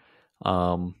monster.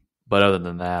 But other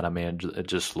than that, I mean, it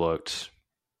just looked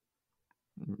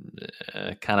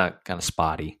kind of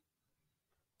spotty.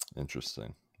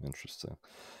 Interesting.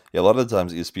 Yeah, a lot of the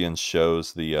times ESPN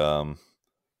shows the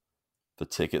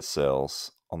ticket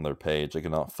sales on their page. I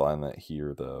cannot find that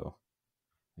here, though.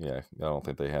 Yeah, I don't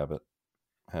think they have it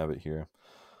here.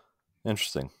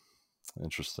 Interesting.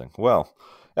 Well,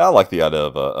 I like the idea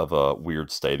of a weird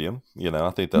stadium.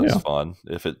 I think that's fun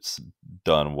if it's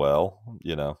done well.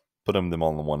 Putting them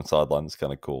on the one sideline is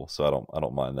kind of cool. So I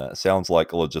don't mind that. It sounds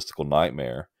like a logistical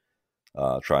nightmare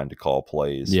trying to call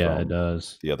plays. Yeah, it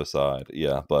does. The other side.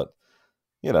 Yeah, but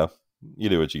you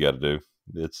do what you got to do.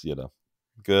 It's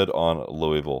good on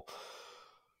Louisville.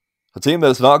 A team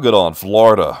that's not good on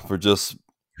Florida for just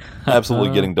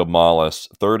absolutely getting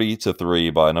demolished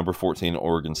 30-3 by number 14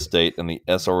 Oregon State in the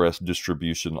SRS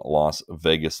Distribution Las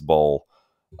Vegas Bowl.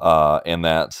 And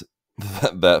that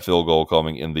field goal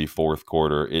coming in the fourth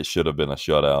quarter, it should have been a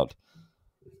shutout.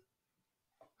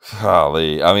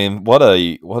 Golly, I mean, what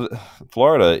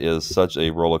Florida is such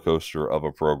a roller coaster of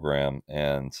a program,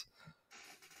 and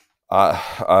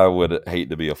I would hate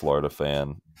to be a Florida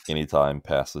fan anytime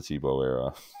past the Tebow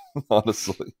era,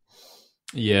 honestly.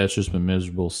 Yeah, it's just been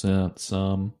miserable since.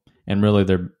 And really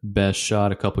their best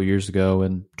shot a couple years ago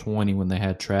in 20 when they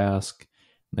had Trask,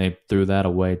 they threw that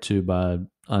away too by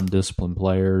undisciplined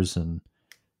players. And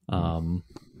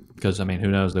because, I mean, who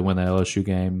knows, they win the LSU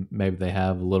game. Maybe they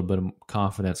have a little bit of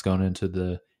confidence going into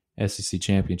the SEC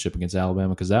championship against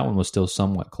Alabama, because that one was still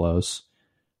somewhat close.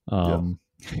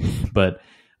 But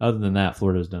other than that,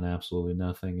 Florida's done absolutely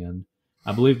nothing. And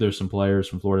I believe there's some players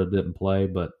from Florida that didn't play,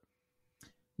 but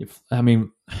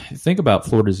think about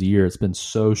Florida's year. It's been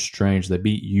so strange. They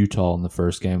beat Utah in the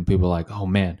first game. People are like, oh,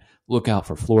 man, look out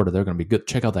for Florida. They're going to be good.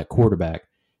 Check out that quarterback.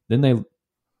 Then they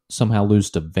somehow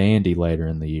lose to Vandy later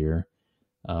in the year.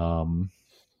 So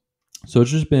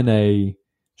it's just been a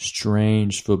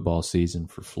strange football season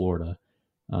for Florida.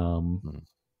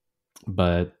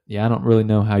 But, yeah, I don't really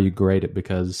know how you grade it,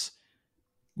 because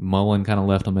Mullen kind of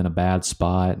left them in a bad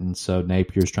spot, and so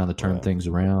Napier's trying to turn things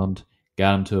around.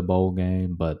 Got him to a bowl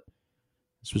game, but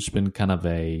it's just been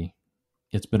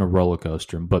it's been a roller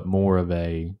coaster, but more of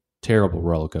a terrible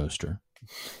roller coaster.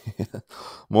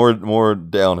 more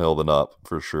downhill than up,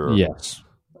 for sure. Yes.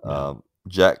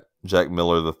 Jack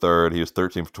Miller III, he was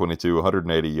 13 for 22,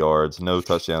 180 yards, no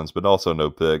touchdowns, but also no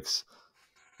picks.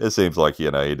 It seems like, he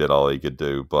did all he could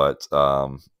do, but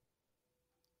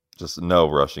just no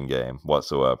rushing game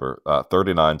whatsoever.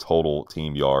 39 total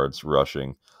team yards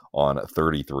rushing on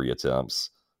 33 attempts.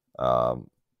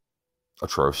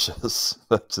 Atrocious.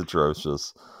 That's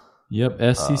atrocious.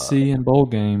 Yep, SEC and bowl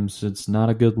games, it's not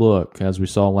a good look. As we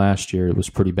saw last year, it was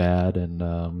pretty bad.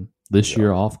 And this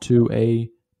year off to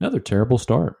another terrible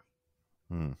start.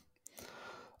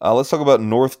 Let's talk about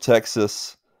North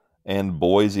Texas and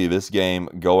Boise. This game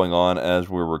going on as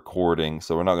we're recording,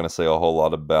 so we're not going to say a whole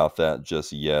lot about that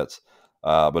just yet.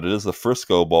 But it is the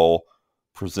Frisco Bowl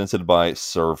presented by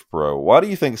ServPro. Why do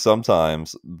you think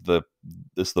sometimes the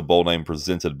bowl name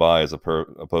presented by as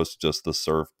opposed to just the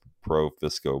ServPro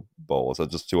Frisco Bowl? Is that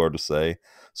just too hard to say?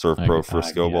 ServPro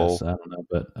Frisco Bowl? I don't know,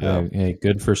 but hey,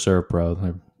 good for ServPro.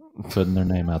 They're putting their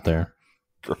name out there.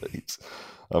 Great.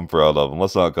 I'm proud of them.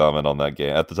 Let's not comment on that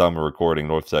game. At the time of recording,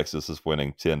 North Texas is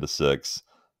winning 10-6.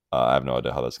 I have no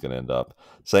idea how that's going to end up.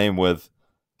 Same with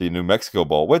the New Mexico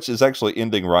Bowl, which is actually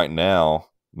ending right now,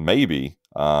 maybe,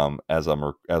 as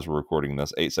we're recording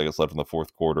this. 8 seconds left in the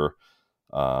fourth quarter.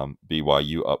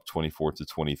 BYU up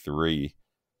 24-23,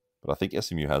 but I think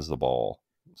SMU has the ball.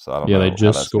 So I don't know. They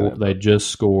just scored. They just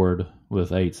scored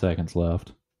with 8 seconds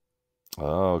left.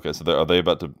 Oh, okay. So are they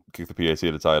about to kick the PAT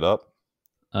to tie it up?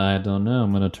 I don't know.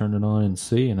 I'm going to turn it on and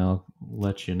see, and I'll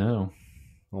let you know.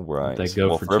 All right. They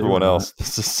go for everyone else,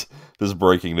 this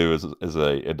breaking news is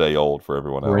a day old for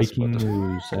everyone else. Breaking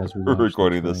news as we're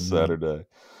recording this Saturday.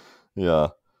 Yeah.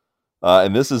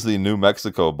 And this is the New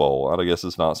Mexico Bowl. I guess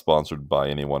it's not sponsored by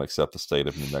anyone except the state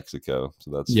of New Mexico.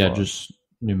 So that's fun. Just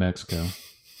New Mexico.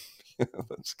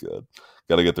 That's good.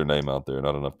 Got to get their name out there.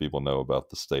 Not enough people know about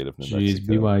the state of New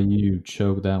Mexico. BYU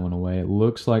choked that one away. It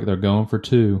looks like they're going for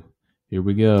 2. Here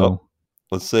we go. Oh,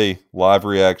 let's see. Live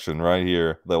reaction right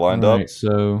here. They lined up?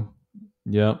 So,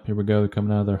 yep, here we go. They're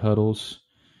coming out of their huddles.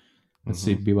 Let's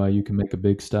see if BYU can make a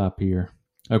big stop here.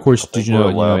 Of course, did you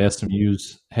know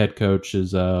SMU's head coach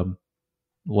is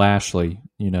Lashley,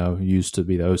 who used to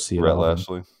be the OC. Brett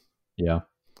Lashley. Yeah.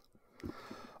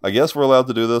 I guess we're allowed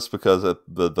to do this because at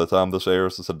the time this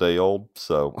airs, it's a day old.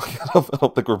 So I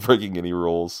don't think we're breaking any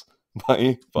rules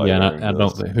by I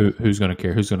don't think who's going to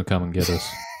care. Who's going to come and get us?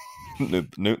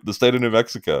 The state of New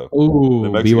Mexico. Ooh,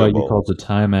 BYU calls a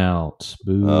timeout.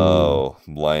 Boo. Oh,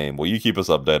 lame. Well, you keep us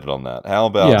updated on that. How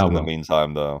about in the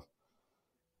meantime, though,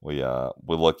 we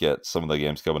look at some of the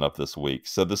games coming up this week.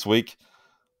 So this week,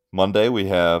 Monday, we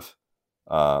have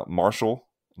Marshall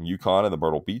and UConn in the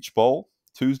Myrtle Beach Bowl.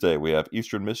 Tuesday, we have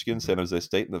Eastern Michigan, San Jose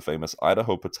State in the famous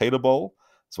Idaho Potato Bowl,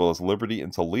 as well as Liberty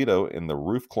and Toledo in the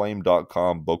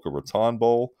roofclaim.com Boca Raton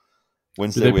Bowl.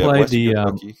 Wednesday, we have Western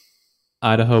Kentucky.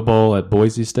 Idaho Bowl at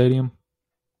Boise Stadium?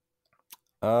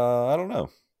 I don't know.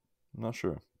 I'm not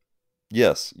sure.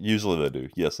 Yes, usually they do.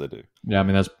 Yes, they do. Yeah, I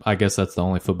mean, I guess that's the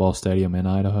only football stadium in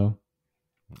Idaho.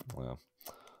 Well,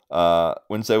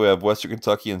 Wednesday we have Western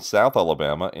Kentucky and South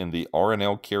Alabama in the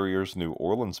R&L Carriers New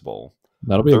Orleans Bowl.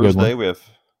 That'll be a good one. Thursday we have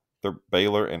the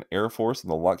Baylor and Air Force in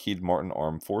the Lockheed Martin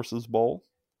Armed Forces Bowl.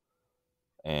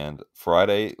 And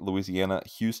Friday, Louisiana,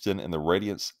 Houston in the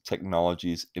Radiance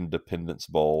Technologies Independence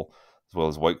Bowl, as well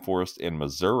as Wake Forest and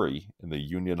Missouri in the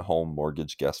Union Home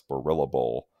Mortgage Gasparilla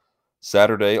Bowl.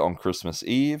 Saturday on Christmas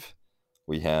Eve,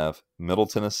 we have Middle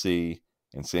Tennessee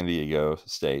and San Diego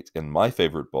State in my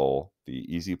favorite bowl, the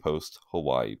Easy Post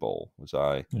Hawaii Bowl, which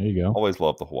I always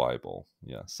love the Hawaii Bowl.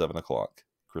 Yeah, 7 o'clock,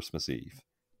 Christmas Eve.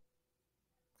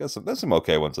 There's some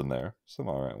okay ones in there, some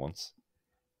all right ones.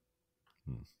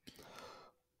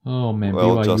 Oh, man,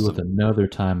 BYU Justin, with another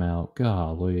timeout.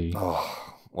 Golly.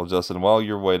 Well, Justin, while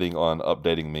you're waiting on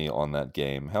updating me on that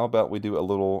game, how about we do a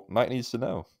little Knight Needs to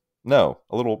Know? No,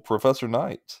 a little Professor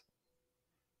Knight.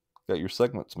 Got your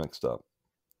segments mixed up.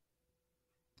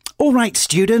 All right,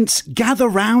 students, gather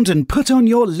round and put on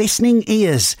your listening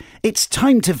ears. It's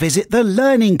time to visit the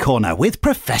Learning Corner with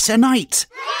Professor Knight.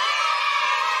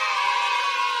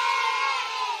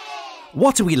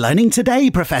 What are we learning today,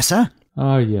 Professor?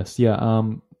 Oh, yes. Yeah,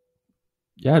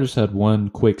 I just had one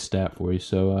quick stat for you.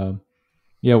 So,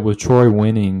 with Troy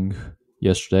winning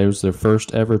yesterday, it was their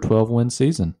first ever 12-win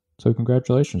season. So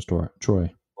congratulations,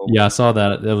 Troy. Yeah, I saw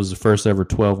that. That was the first ever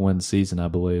 12-win season, I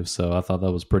believe. So I thought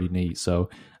that was pretty neat. So,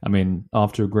 I mean,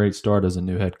 off to a great start as a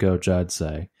new head coach, I'd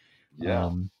say. Yeah.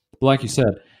 But like you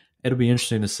said, it'll be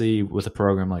interesting to see with a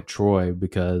program like Troy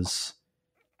because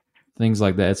things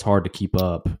like that, it's hard to keep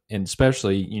up. And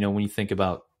especially, when you think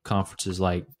about conferences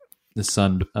like the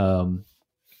Sun,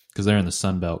 because they're in the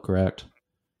Sun Belt, correct?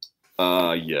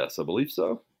 Yes, I believe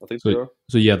so. I think so.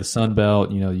 So yeah, the Sun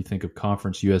Belt, you think of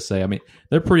Conference USA. I mean,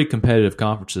 they're pretty competitive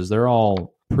conferences. They're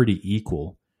all pretty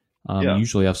equal. You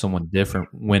usually have someone different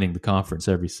winning the conference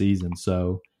every season.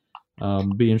 So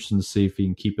Be interesting to see if he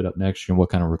can keep it up next year and what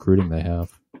kind of recruiting they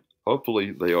have.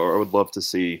 Hopefully they are. I would love to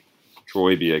see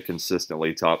Troy be a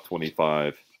consistently top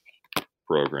 25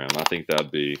 program. I think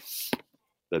that'd be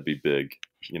big,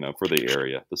 for the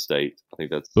area, the state. I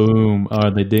think that's boom.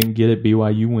 They didn't get it.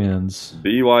 BYU wins.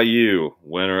 BYU,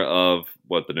 winner of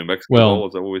the New Mexico Bowl?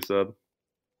 Is that what we said?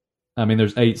 I mean,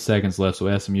 there's 8 seconds left,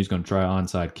 so SMU's going to try an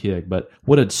onside kick. But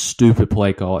what a stupid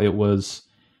play call it was.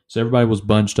 So everybody was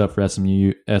bunched up for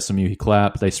SMU. He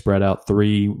clapped. They spread out.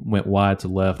 3 went wide to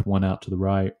left, 1 out to the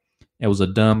right. It was a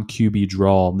dumb QB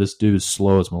draw. This dude is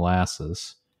slow as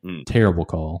molasses. Terrible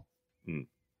call.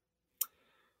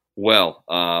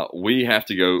 Well, we have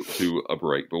to go to a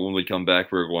break. But when we come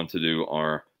back, we're going to do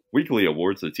our weekly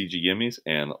awards, the TG Gimmies,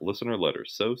 and listener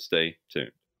letters. So stay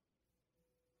tuned.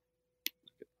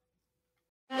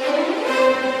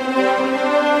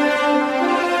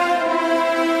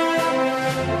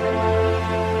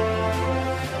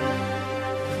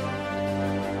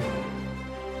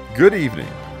 Good evening.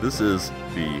 This is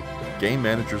the Game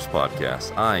Managers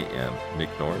Podcast. I am Nick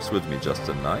Norris. With me,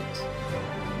 Justin Knight.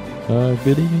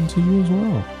 Good evening to you as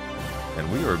well.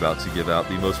 And we are about to give out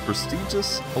the most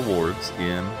prestigious awards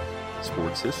in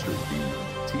sports history, the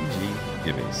TG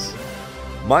Gimmies.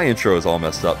 My intro is all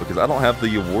messed up because I don't have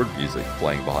the award music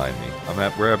playing behind me.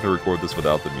 We're having to record this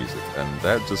without the music, and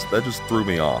that just threw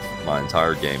me off my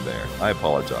entire game there. I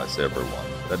apologize to everyone.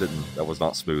 That was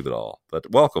not smooth at all. But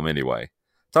welcome anyway.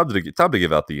 Time to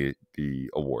give out the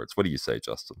awards. What do you say,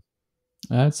 Justin?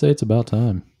 I'd say it's about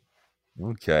time.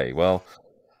 Okay, well,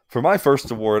 for my first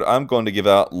award, I'm going to give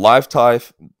out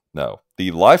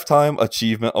the Lifetime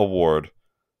Achievement Award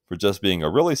for just being a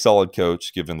really solid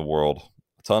coach, giving the world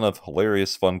a ton of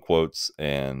hilarious, fun quotes,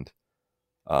 and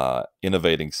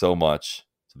innovating so much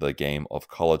to the game of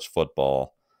college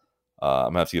football. I'm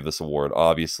going to have to give this award,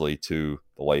 obviously, to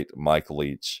the late Mike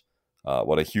Leach.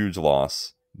 What a huge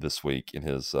loss this week in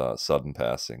his sudden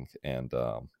passing, and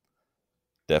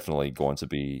definitely going to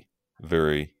be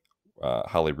very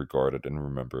highly regarded and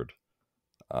remembered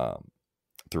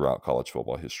throughout college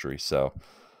football history. So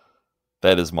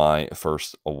that is my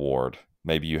first award.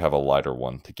 Maybe you have a lighter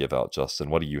one to give out, Justin.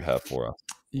 What do you have for us?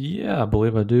 Yeah, I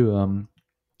believe I do.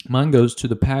 Mine goes to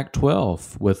the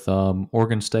Pac-12 with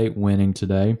Oregon State winning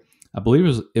today. I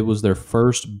believe it was their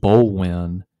first bowl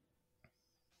win.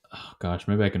 Oh, gosh,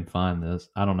 maybe I can find this.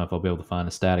 I don't know if I'll be able to find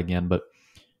a stat again, but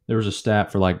there was a stat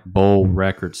for like bowl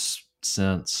records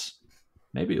since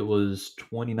maybe it was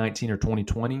 2019 or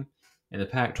 2020, and the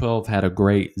Pac-12 had a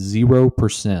great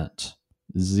 0%.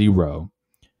 Zero.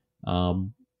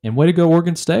 And way to go,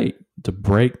 Oregon State, to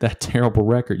break that terrible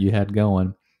record you had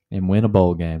going and win a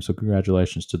bowl game. So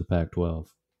congratulations to the Pac-12.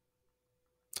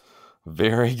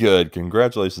 Very good.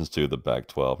 Congratulations to the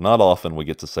Pac-12. Not often we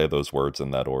get to say those words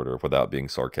in that order without being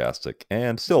sarcastic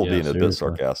and still being a bit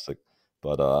sarcastic.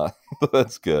 But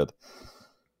that's good.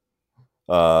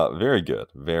 Very good.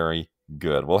 Very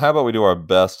good. Well, how about we do our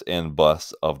best and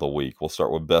bust of the week? We'll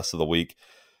start with best of the week.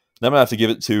 Now I'm going to have to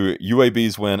give it to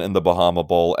UAB's win in the Bahama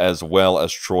Bowl as well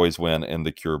as Troy's win in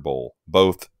the Cure Bowl.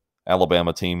 Both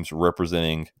Alabama teams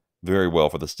representing very well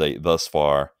for the state thus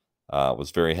far.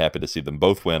 Was very happy to see them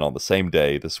both win on the same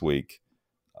day this week.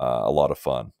 A lot of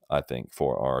fun, I think,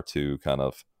 for our two kind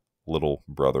of little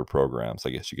brother programs, I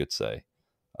guess you could say.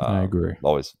 I agree.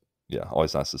 Always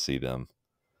nice to see them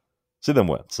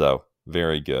win. So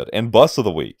very good. And bust of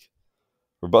the week.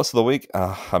 For bust of the week,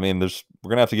 we're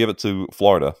gonna have to give it to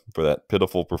Florida for that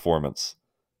pitiful performance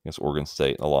against Oregon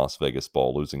State in the Las Vegas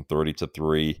Bowl, losing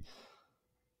 30-3.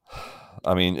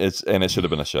 I mean, it should have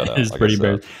been a shutout. It's pretty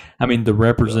bad. I mean, to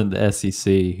represent the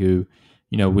SEC, who,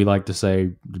 we like to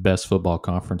say the best football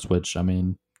conference, which, I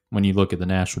mean, when you look at the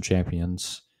national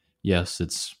champions, yes,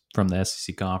 it's from the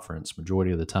SEC conference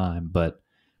majority of the time. But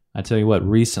I tell you what,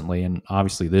 recently, and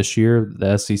obviously this year,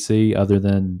 the SEC, other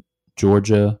than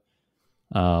Georgia,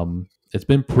 it's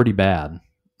been pretty bad.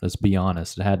 Let's be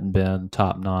honest. It hadn't been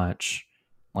top notch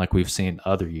like we've seen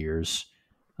other years.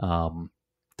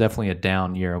 Definitely a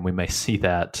down year, and we may see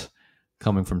that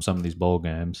coming from some of these bowl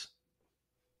games.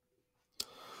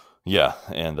 Yeah,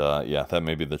 and that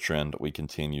may be the trend we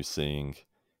continue seeing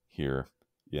here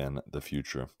in the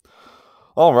future.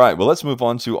 All right, well, let's move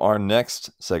on to our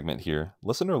next segment here,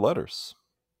 listener letters.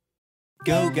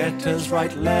 Go-getters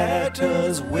write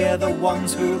letters, we're the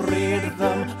ones who read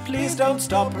them. Please don't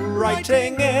stop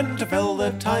writing in to fill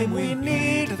the time we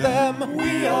need them.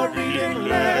 We are reading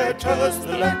letters,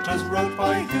 the letters wrote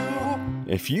by you.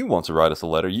 If you want to write us a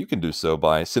letter, you can do so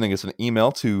by sending us an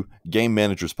email to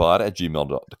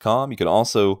gamemanagerspod@gmail.com. You can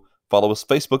also Follow us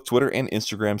Facebook, Twitter, and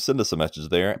Instagram. Send us a message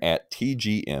there at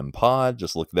TGM Pod.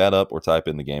 Just look that up or type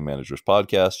in the Game Managers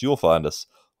Podcast. You'll find us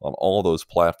on all those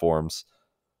platforms.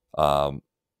 Our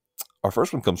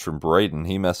first one comes from Braden.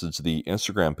 He messaged the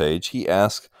Instagram page. He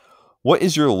asked, what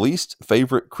is your least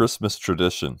favorite Christmas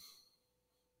tradition?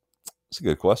 That's a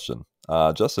good question.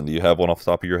 Justin, do you have one off the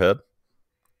top of your head?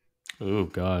 Oh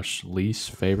gosh,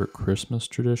 least favorite Christmas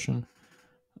tradition.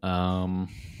 I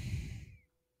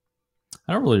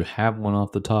don't really have one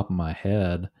off the top of my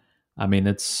head. I mean,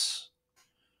 it's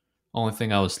only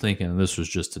thing I was thinking, and this was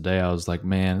just today. I was like,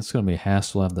 man, it's gonna be a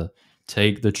hassle. I have to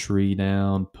take the tree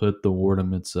down, put the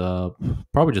ornaments up.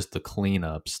 Probably just the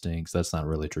cleanup stinks. That's not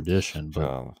really tradition,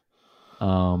 but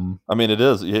I mean, it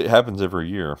is. It happens every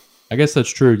year. I guess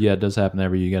that's true. Yeah, it does happen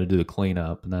every year. You got to do the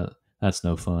cleanup, and that's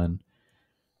no fun.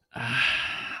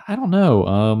 I don't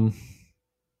know.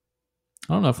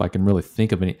 I don't know if I can really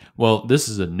think of any. Well, this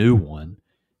is a new one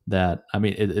that, I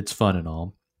mean, it's fun and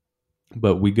all,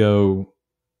 but we go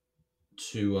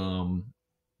to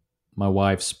my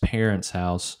wife's parents'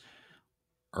 house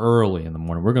early in the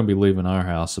morning. We're going to be leaving our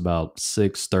house about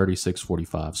 6:30,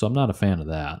 6:45. So I'm not a fan of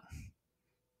that.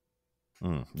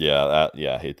 Yeah,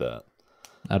 I hate that.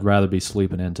 I'd rather be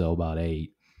sleeping until about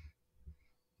 8.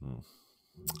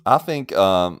 I think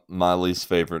my least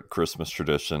favorite Christmas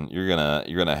tradition. You're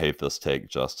gonna hate this take,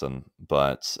 Justin,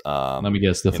 but let me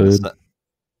guess, the food.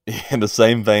 In the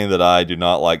same vein that I do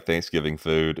not like Thanksgiving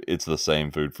food, it's the same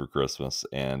food for Christmas,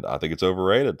 and I think it's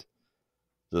overrated.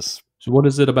 So what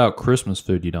is it about Christmas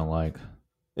food you don't like?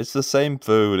 It's the same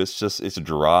food. It's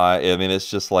dry. I mean, it's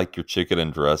just like your chicken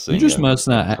and dressing. You just must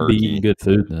not be eating good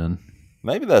food then.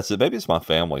 Maybe that's it. Maybe it's my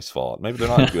family's fault. Maybe they're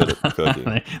not good at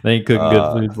cooking. They ain't cooking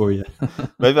good food for you.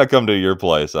 Maybe I come to your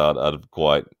place. I'd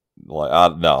quite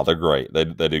like. No, they're great. They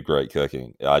do great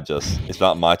cooking. It's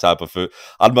not my type of food.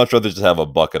 I'd much rather just have a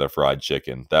bucket of fried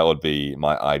chicken. That would be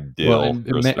my ideal. Well,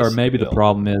 or maybe the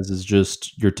problem is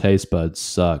just your taste buds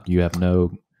suck. You have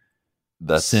no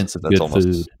sense of good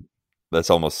food.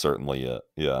 That's almost certainly it.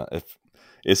 Yeah. If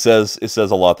it says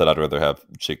a lot that I'd rather have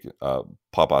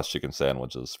Popeye's chicken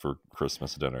sandwiches for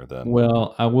Christmas dinner than.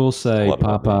 Well, I will say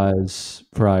Popeye's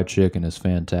fried chicken is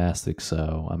fantastic.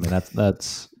 So I mean that's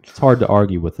it's hard to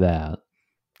argue with that.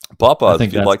 Popeyes, I think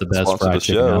if you'd that's like the to best sponsor fried the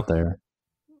chicken show, out there.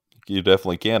 You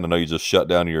definitely can. I know you just shut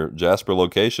down your Jasper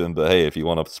location, but hey, if you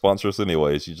want to sponsor us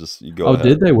anyways, you go. Oh, ahead.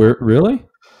 did they? Really?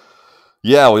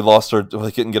 Yeah, we lost our.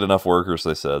 They couldn't get enough workers.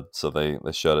 They said so. They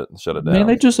shut it down. Man,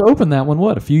 they just opened that one.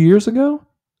 What, a few years ago?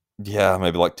 Yeah,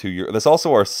 maybe like 2 years. That's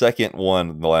also our second one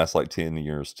in the last 10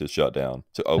 years to shut down,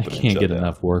 to open. I can't get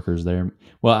enough workers there.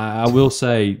 Well, I will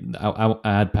say I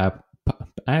had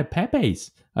Popeyes.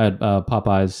 I had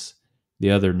Popeyes the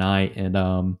other night,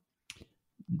 and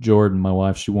Jordan, my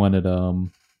wife, she wanted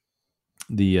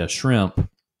the shrimp,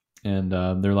 and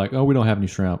they're like, "Oh, we don't have any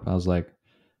shrimp." I was like,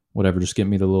 "Whatever, just get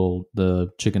me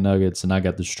the chicken nuggets," and I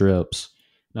got the strips.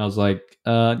 And I was like,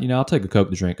 I'll take a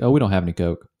Coke to drink. Oh, we don't have any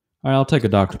Coke. All right, I'll take a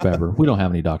Dr. Pepper. We don't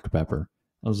have any Dr. Pepper.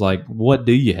 I was like, what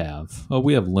do you have? Oh,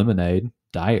 we have lemonade,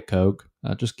 Diet Coke.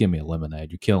 Just give me a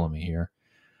lemonade. You're killing me here.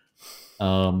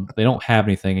 They don't have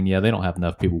anything, and they don't have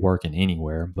enough people working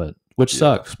anywhere, which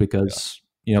sucks because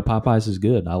Popeyes is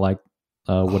good. I like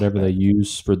whatever they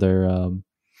use for their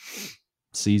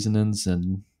seasonings,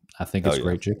 and I think it's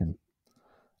great chicken.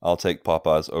 I'll take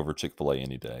Popeyes over Chick-fil-A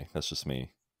any day. That's just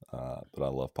me, but I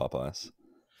love Popeyes.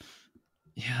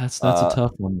 Yeah, that's a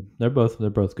tough one. They're both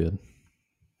good.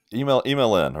 Email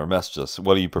in or message us.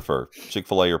 What do you prefer,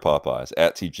 Chick-fil-A or Popeyes?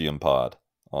 At TGM Pod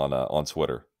on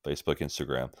Twitter, Facebook,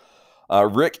 Instagram.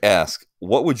 Rick asks,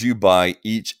 what would you buy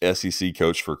each SEC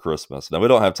coach for Christmas? Now, we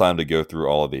don't have time to go through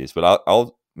all of these, but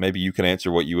I'll maybe you can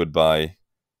answer what you would buy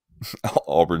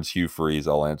Auburn's Hugh Freeze.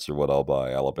 I'll answer what I'll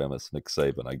buy Alabama's Nick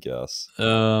Saban, I guess.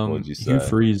 What would you say? Hugh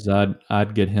Freeze,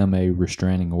 I'd get him a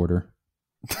restraining order.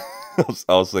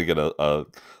 I was thinking a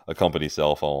company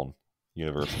cell phone,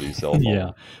 university cell phone. Yeah,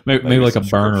 maybe like a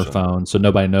burner phone, so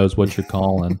nobody knows what you're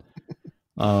calling.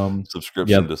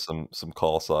 Subscription to some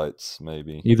call sites,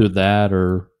 maybe. Either that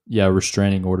or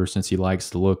restraining order, since he likes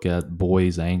to look at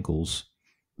boys' ankles.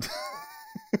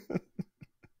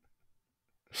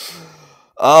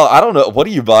 Oh, I don't know. What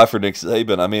do you buy for Nick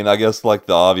Saban? I mean, I guess like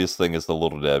the obvious thing is the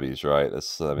Little Debbie's, right? I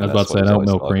was about to say, I don't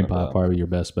know, cream pie probably your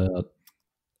best bet.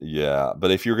 Yeah,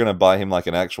 but if you're going to buy him like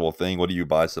an actual thing, what do you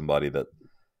buy somebody that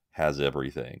has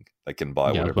everything, that can buy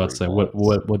whatever? I was about to say,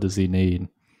 what does he need?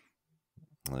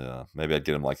 Yeah, maybe I'd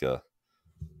get him like a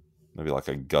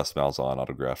Gus Malzahn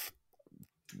autograph.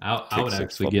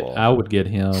 I would get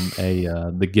him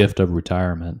the gift of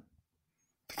retirement.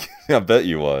 I bet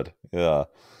you would. Yeah.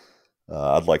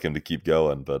 I'd like him to keep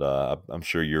going, but I'm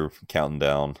sure you're counting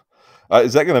down.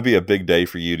 Is that going to be a big day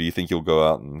for you? Do you think you'll go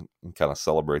out and kind of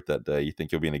celebrate that day? You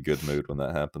think you'll be in a good mood when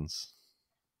that happens?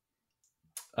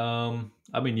 I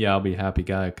mean, yeah, I'll be a happy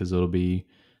guy because it'll be.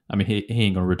 I mean, he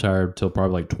ain't gonna retire until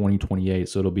probably like 2028,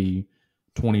 so it'll be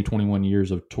 21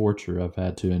 years of torture I've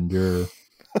had to endure.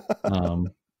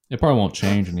 It probably won't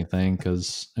change anything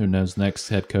because who knows? Next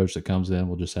head coach that comes in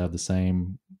will just have the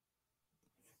same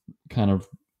kind of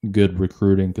good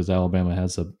recruiting because Alabama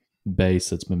has a base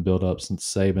that's been built up since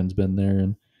Saban's been there,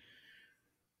 and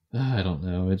I don't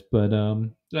know.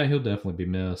 Yeah, he'll definitely be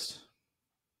missed.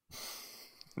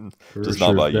 Just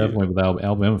not by definitely you. with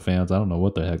Alabama fans. I don't know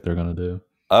what the heck they're gonna do.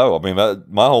 Oh, I mean,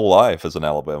 my whole life as an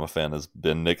Alabama fan has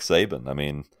been Nick Saban. I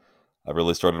mean, I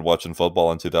really started watching football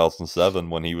in 2007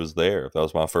 when he was there. That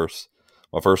was my first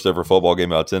ever football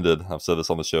game I attended. I've said this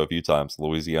on the show a few times.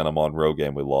 Louisiana Monroe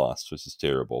game we lost, which is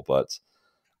terrible, but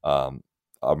I'm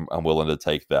willing to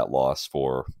take that loss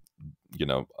for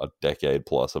a decade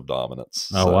plus of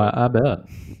dominance. Oh, so. I bet.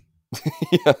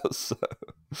 Yes.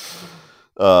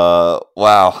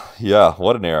 Wow. Yeah.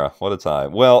 What an era. What a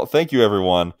time. Well, thank you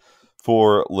everyone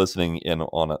for listening in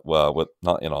on it. Well,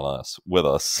 not in on us, with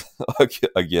us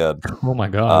again. Oh my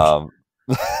gosh.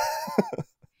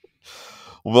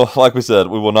 Well, like we said,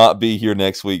 we will not be here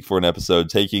next week for an episode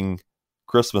taking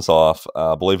Christmas off.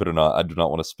 Believe it or not, I do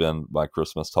not want to spend my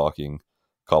Christmas talking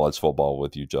college football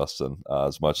with you, Justin,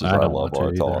 as much as I love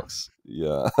our talks.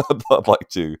 Yeah. I'd like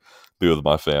to be with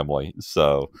my family.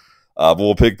 So,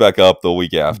 we'll pick back up the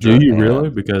week after. Do you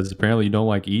really? Because apparently you don't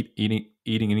like eating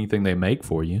anything they make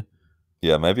for you.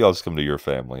 Yeah, maybe I'll just come to your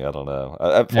family. I don't know.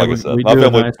 Like I said,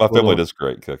 my family does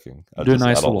great cooking. A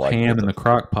nice little ham in the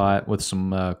crock pot with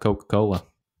some Coca-Cola.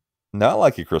 Not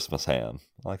like a Christmas ham.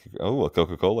 A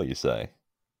Coca-Cola, you say?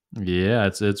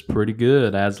 Yeah, it's pretty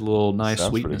good. Adds a little nice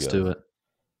sweetness to it.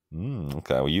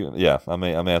 Okay. Well, I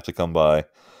may have to come by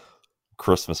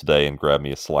Christmas Day and grab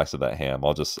me a slice of that ham.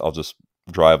 I'll just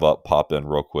drive up, pop in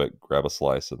real quick, grab a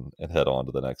slice, and head on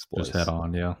to the next place. Just head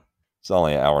on, yeah. It's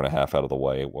only an hour and a half out of the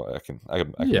way. I can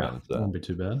manage that. Won't be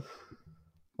too bad.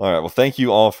 All right. Well, thank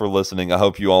you all for listening. I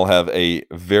hope you all have a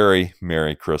very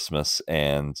Merry Christmas,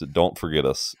 and don't forget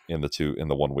us in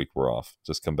the 1 week we're off.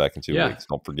 Just come back in 2 weeks.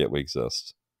 Don't forget we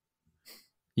exist.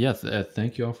 Yeah.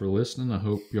 Thank you all for listening. I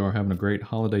hope you all are having a great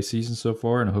holiday season so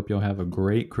far, and I hope you all have a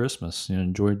great Christmas.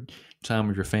 Enjoy time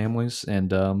with your families.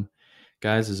 And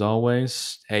guys, as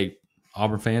always, hey,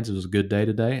 Auburn fans, it was a good day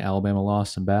today. Alabama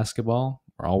lost in basketball.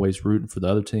 We're always rooting for the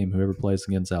other team, whoever plays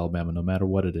against Alabama, no matter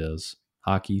what it is.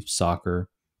 Hockey, soccer,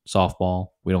 softball,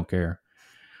 we don't care.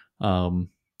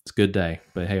 It's a good day.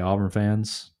 But hey, Auburn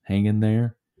fans, hang in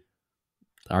there.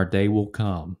 Our day will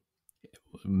come.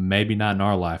 Maybe not in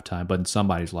our lifetime, but in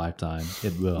somebody's lifetime,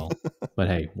 it will. But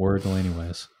hey, we're going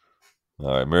anyways.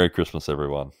 All right. Merry Christmas,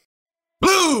 everyone.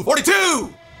 Blue 42!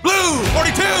 Blue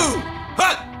 42!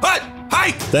 Hut!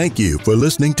 Hike! Thank you for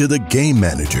listening to The Game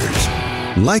Managers.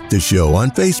 Like the show on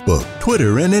Facebook,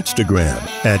 Twitter, and Instagram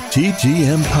at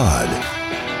TGM Pod.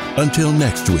 Until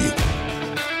next week,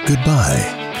 goodbye,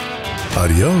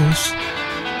 adios,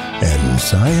 and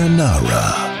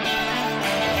sayonara.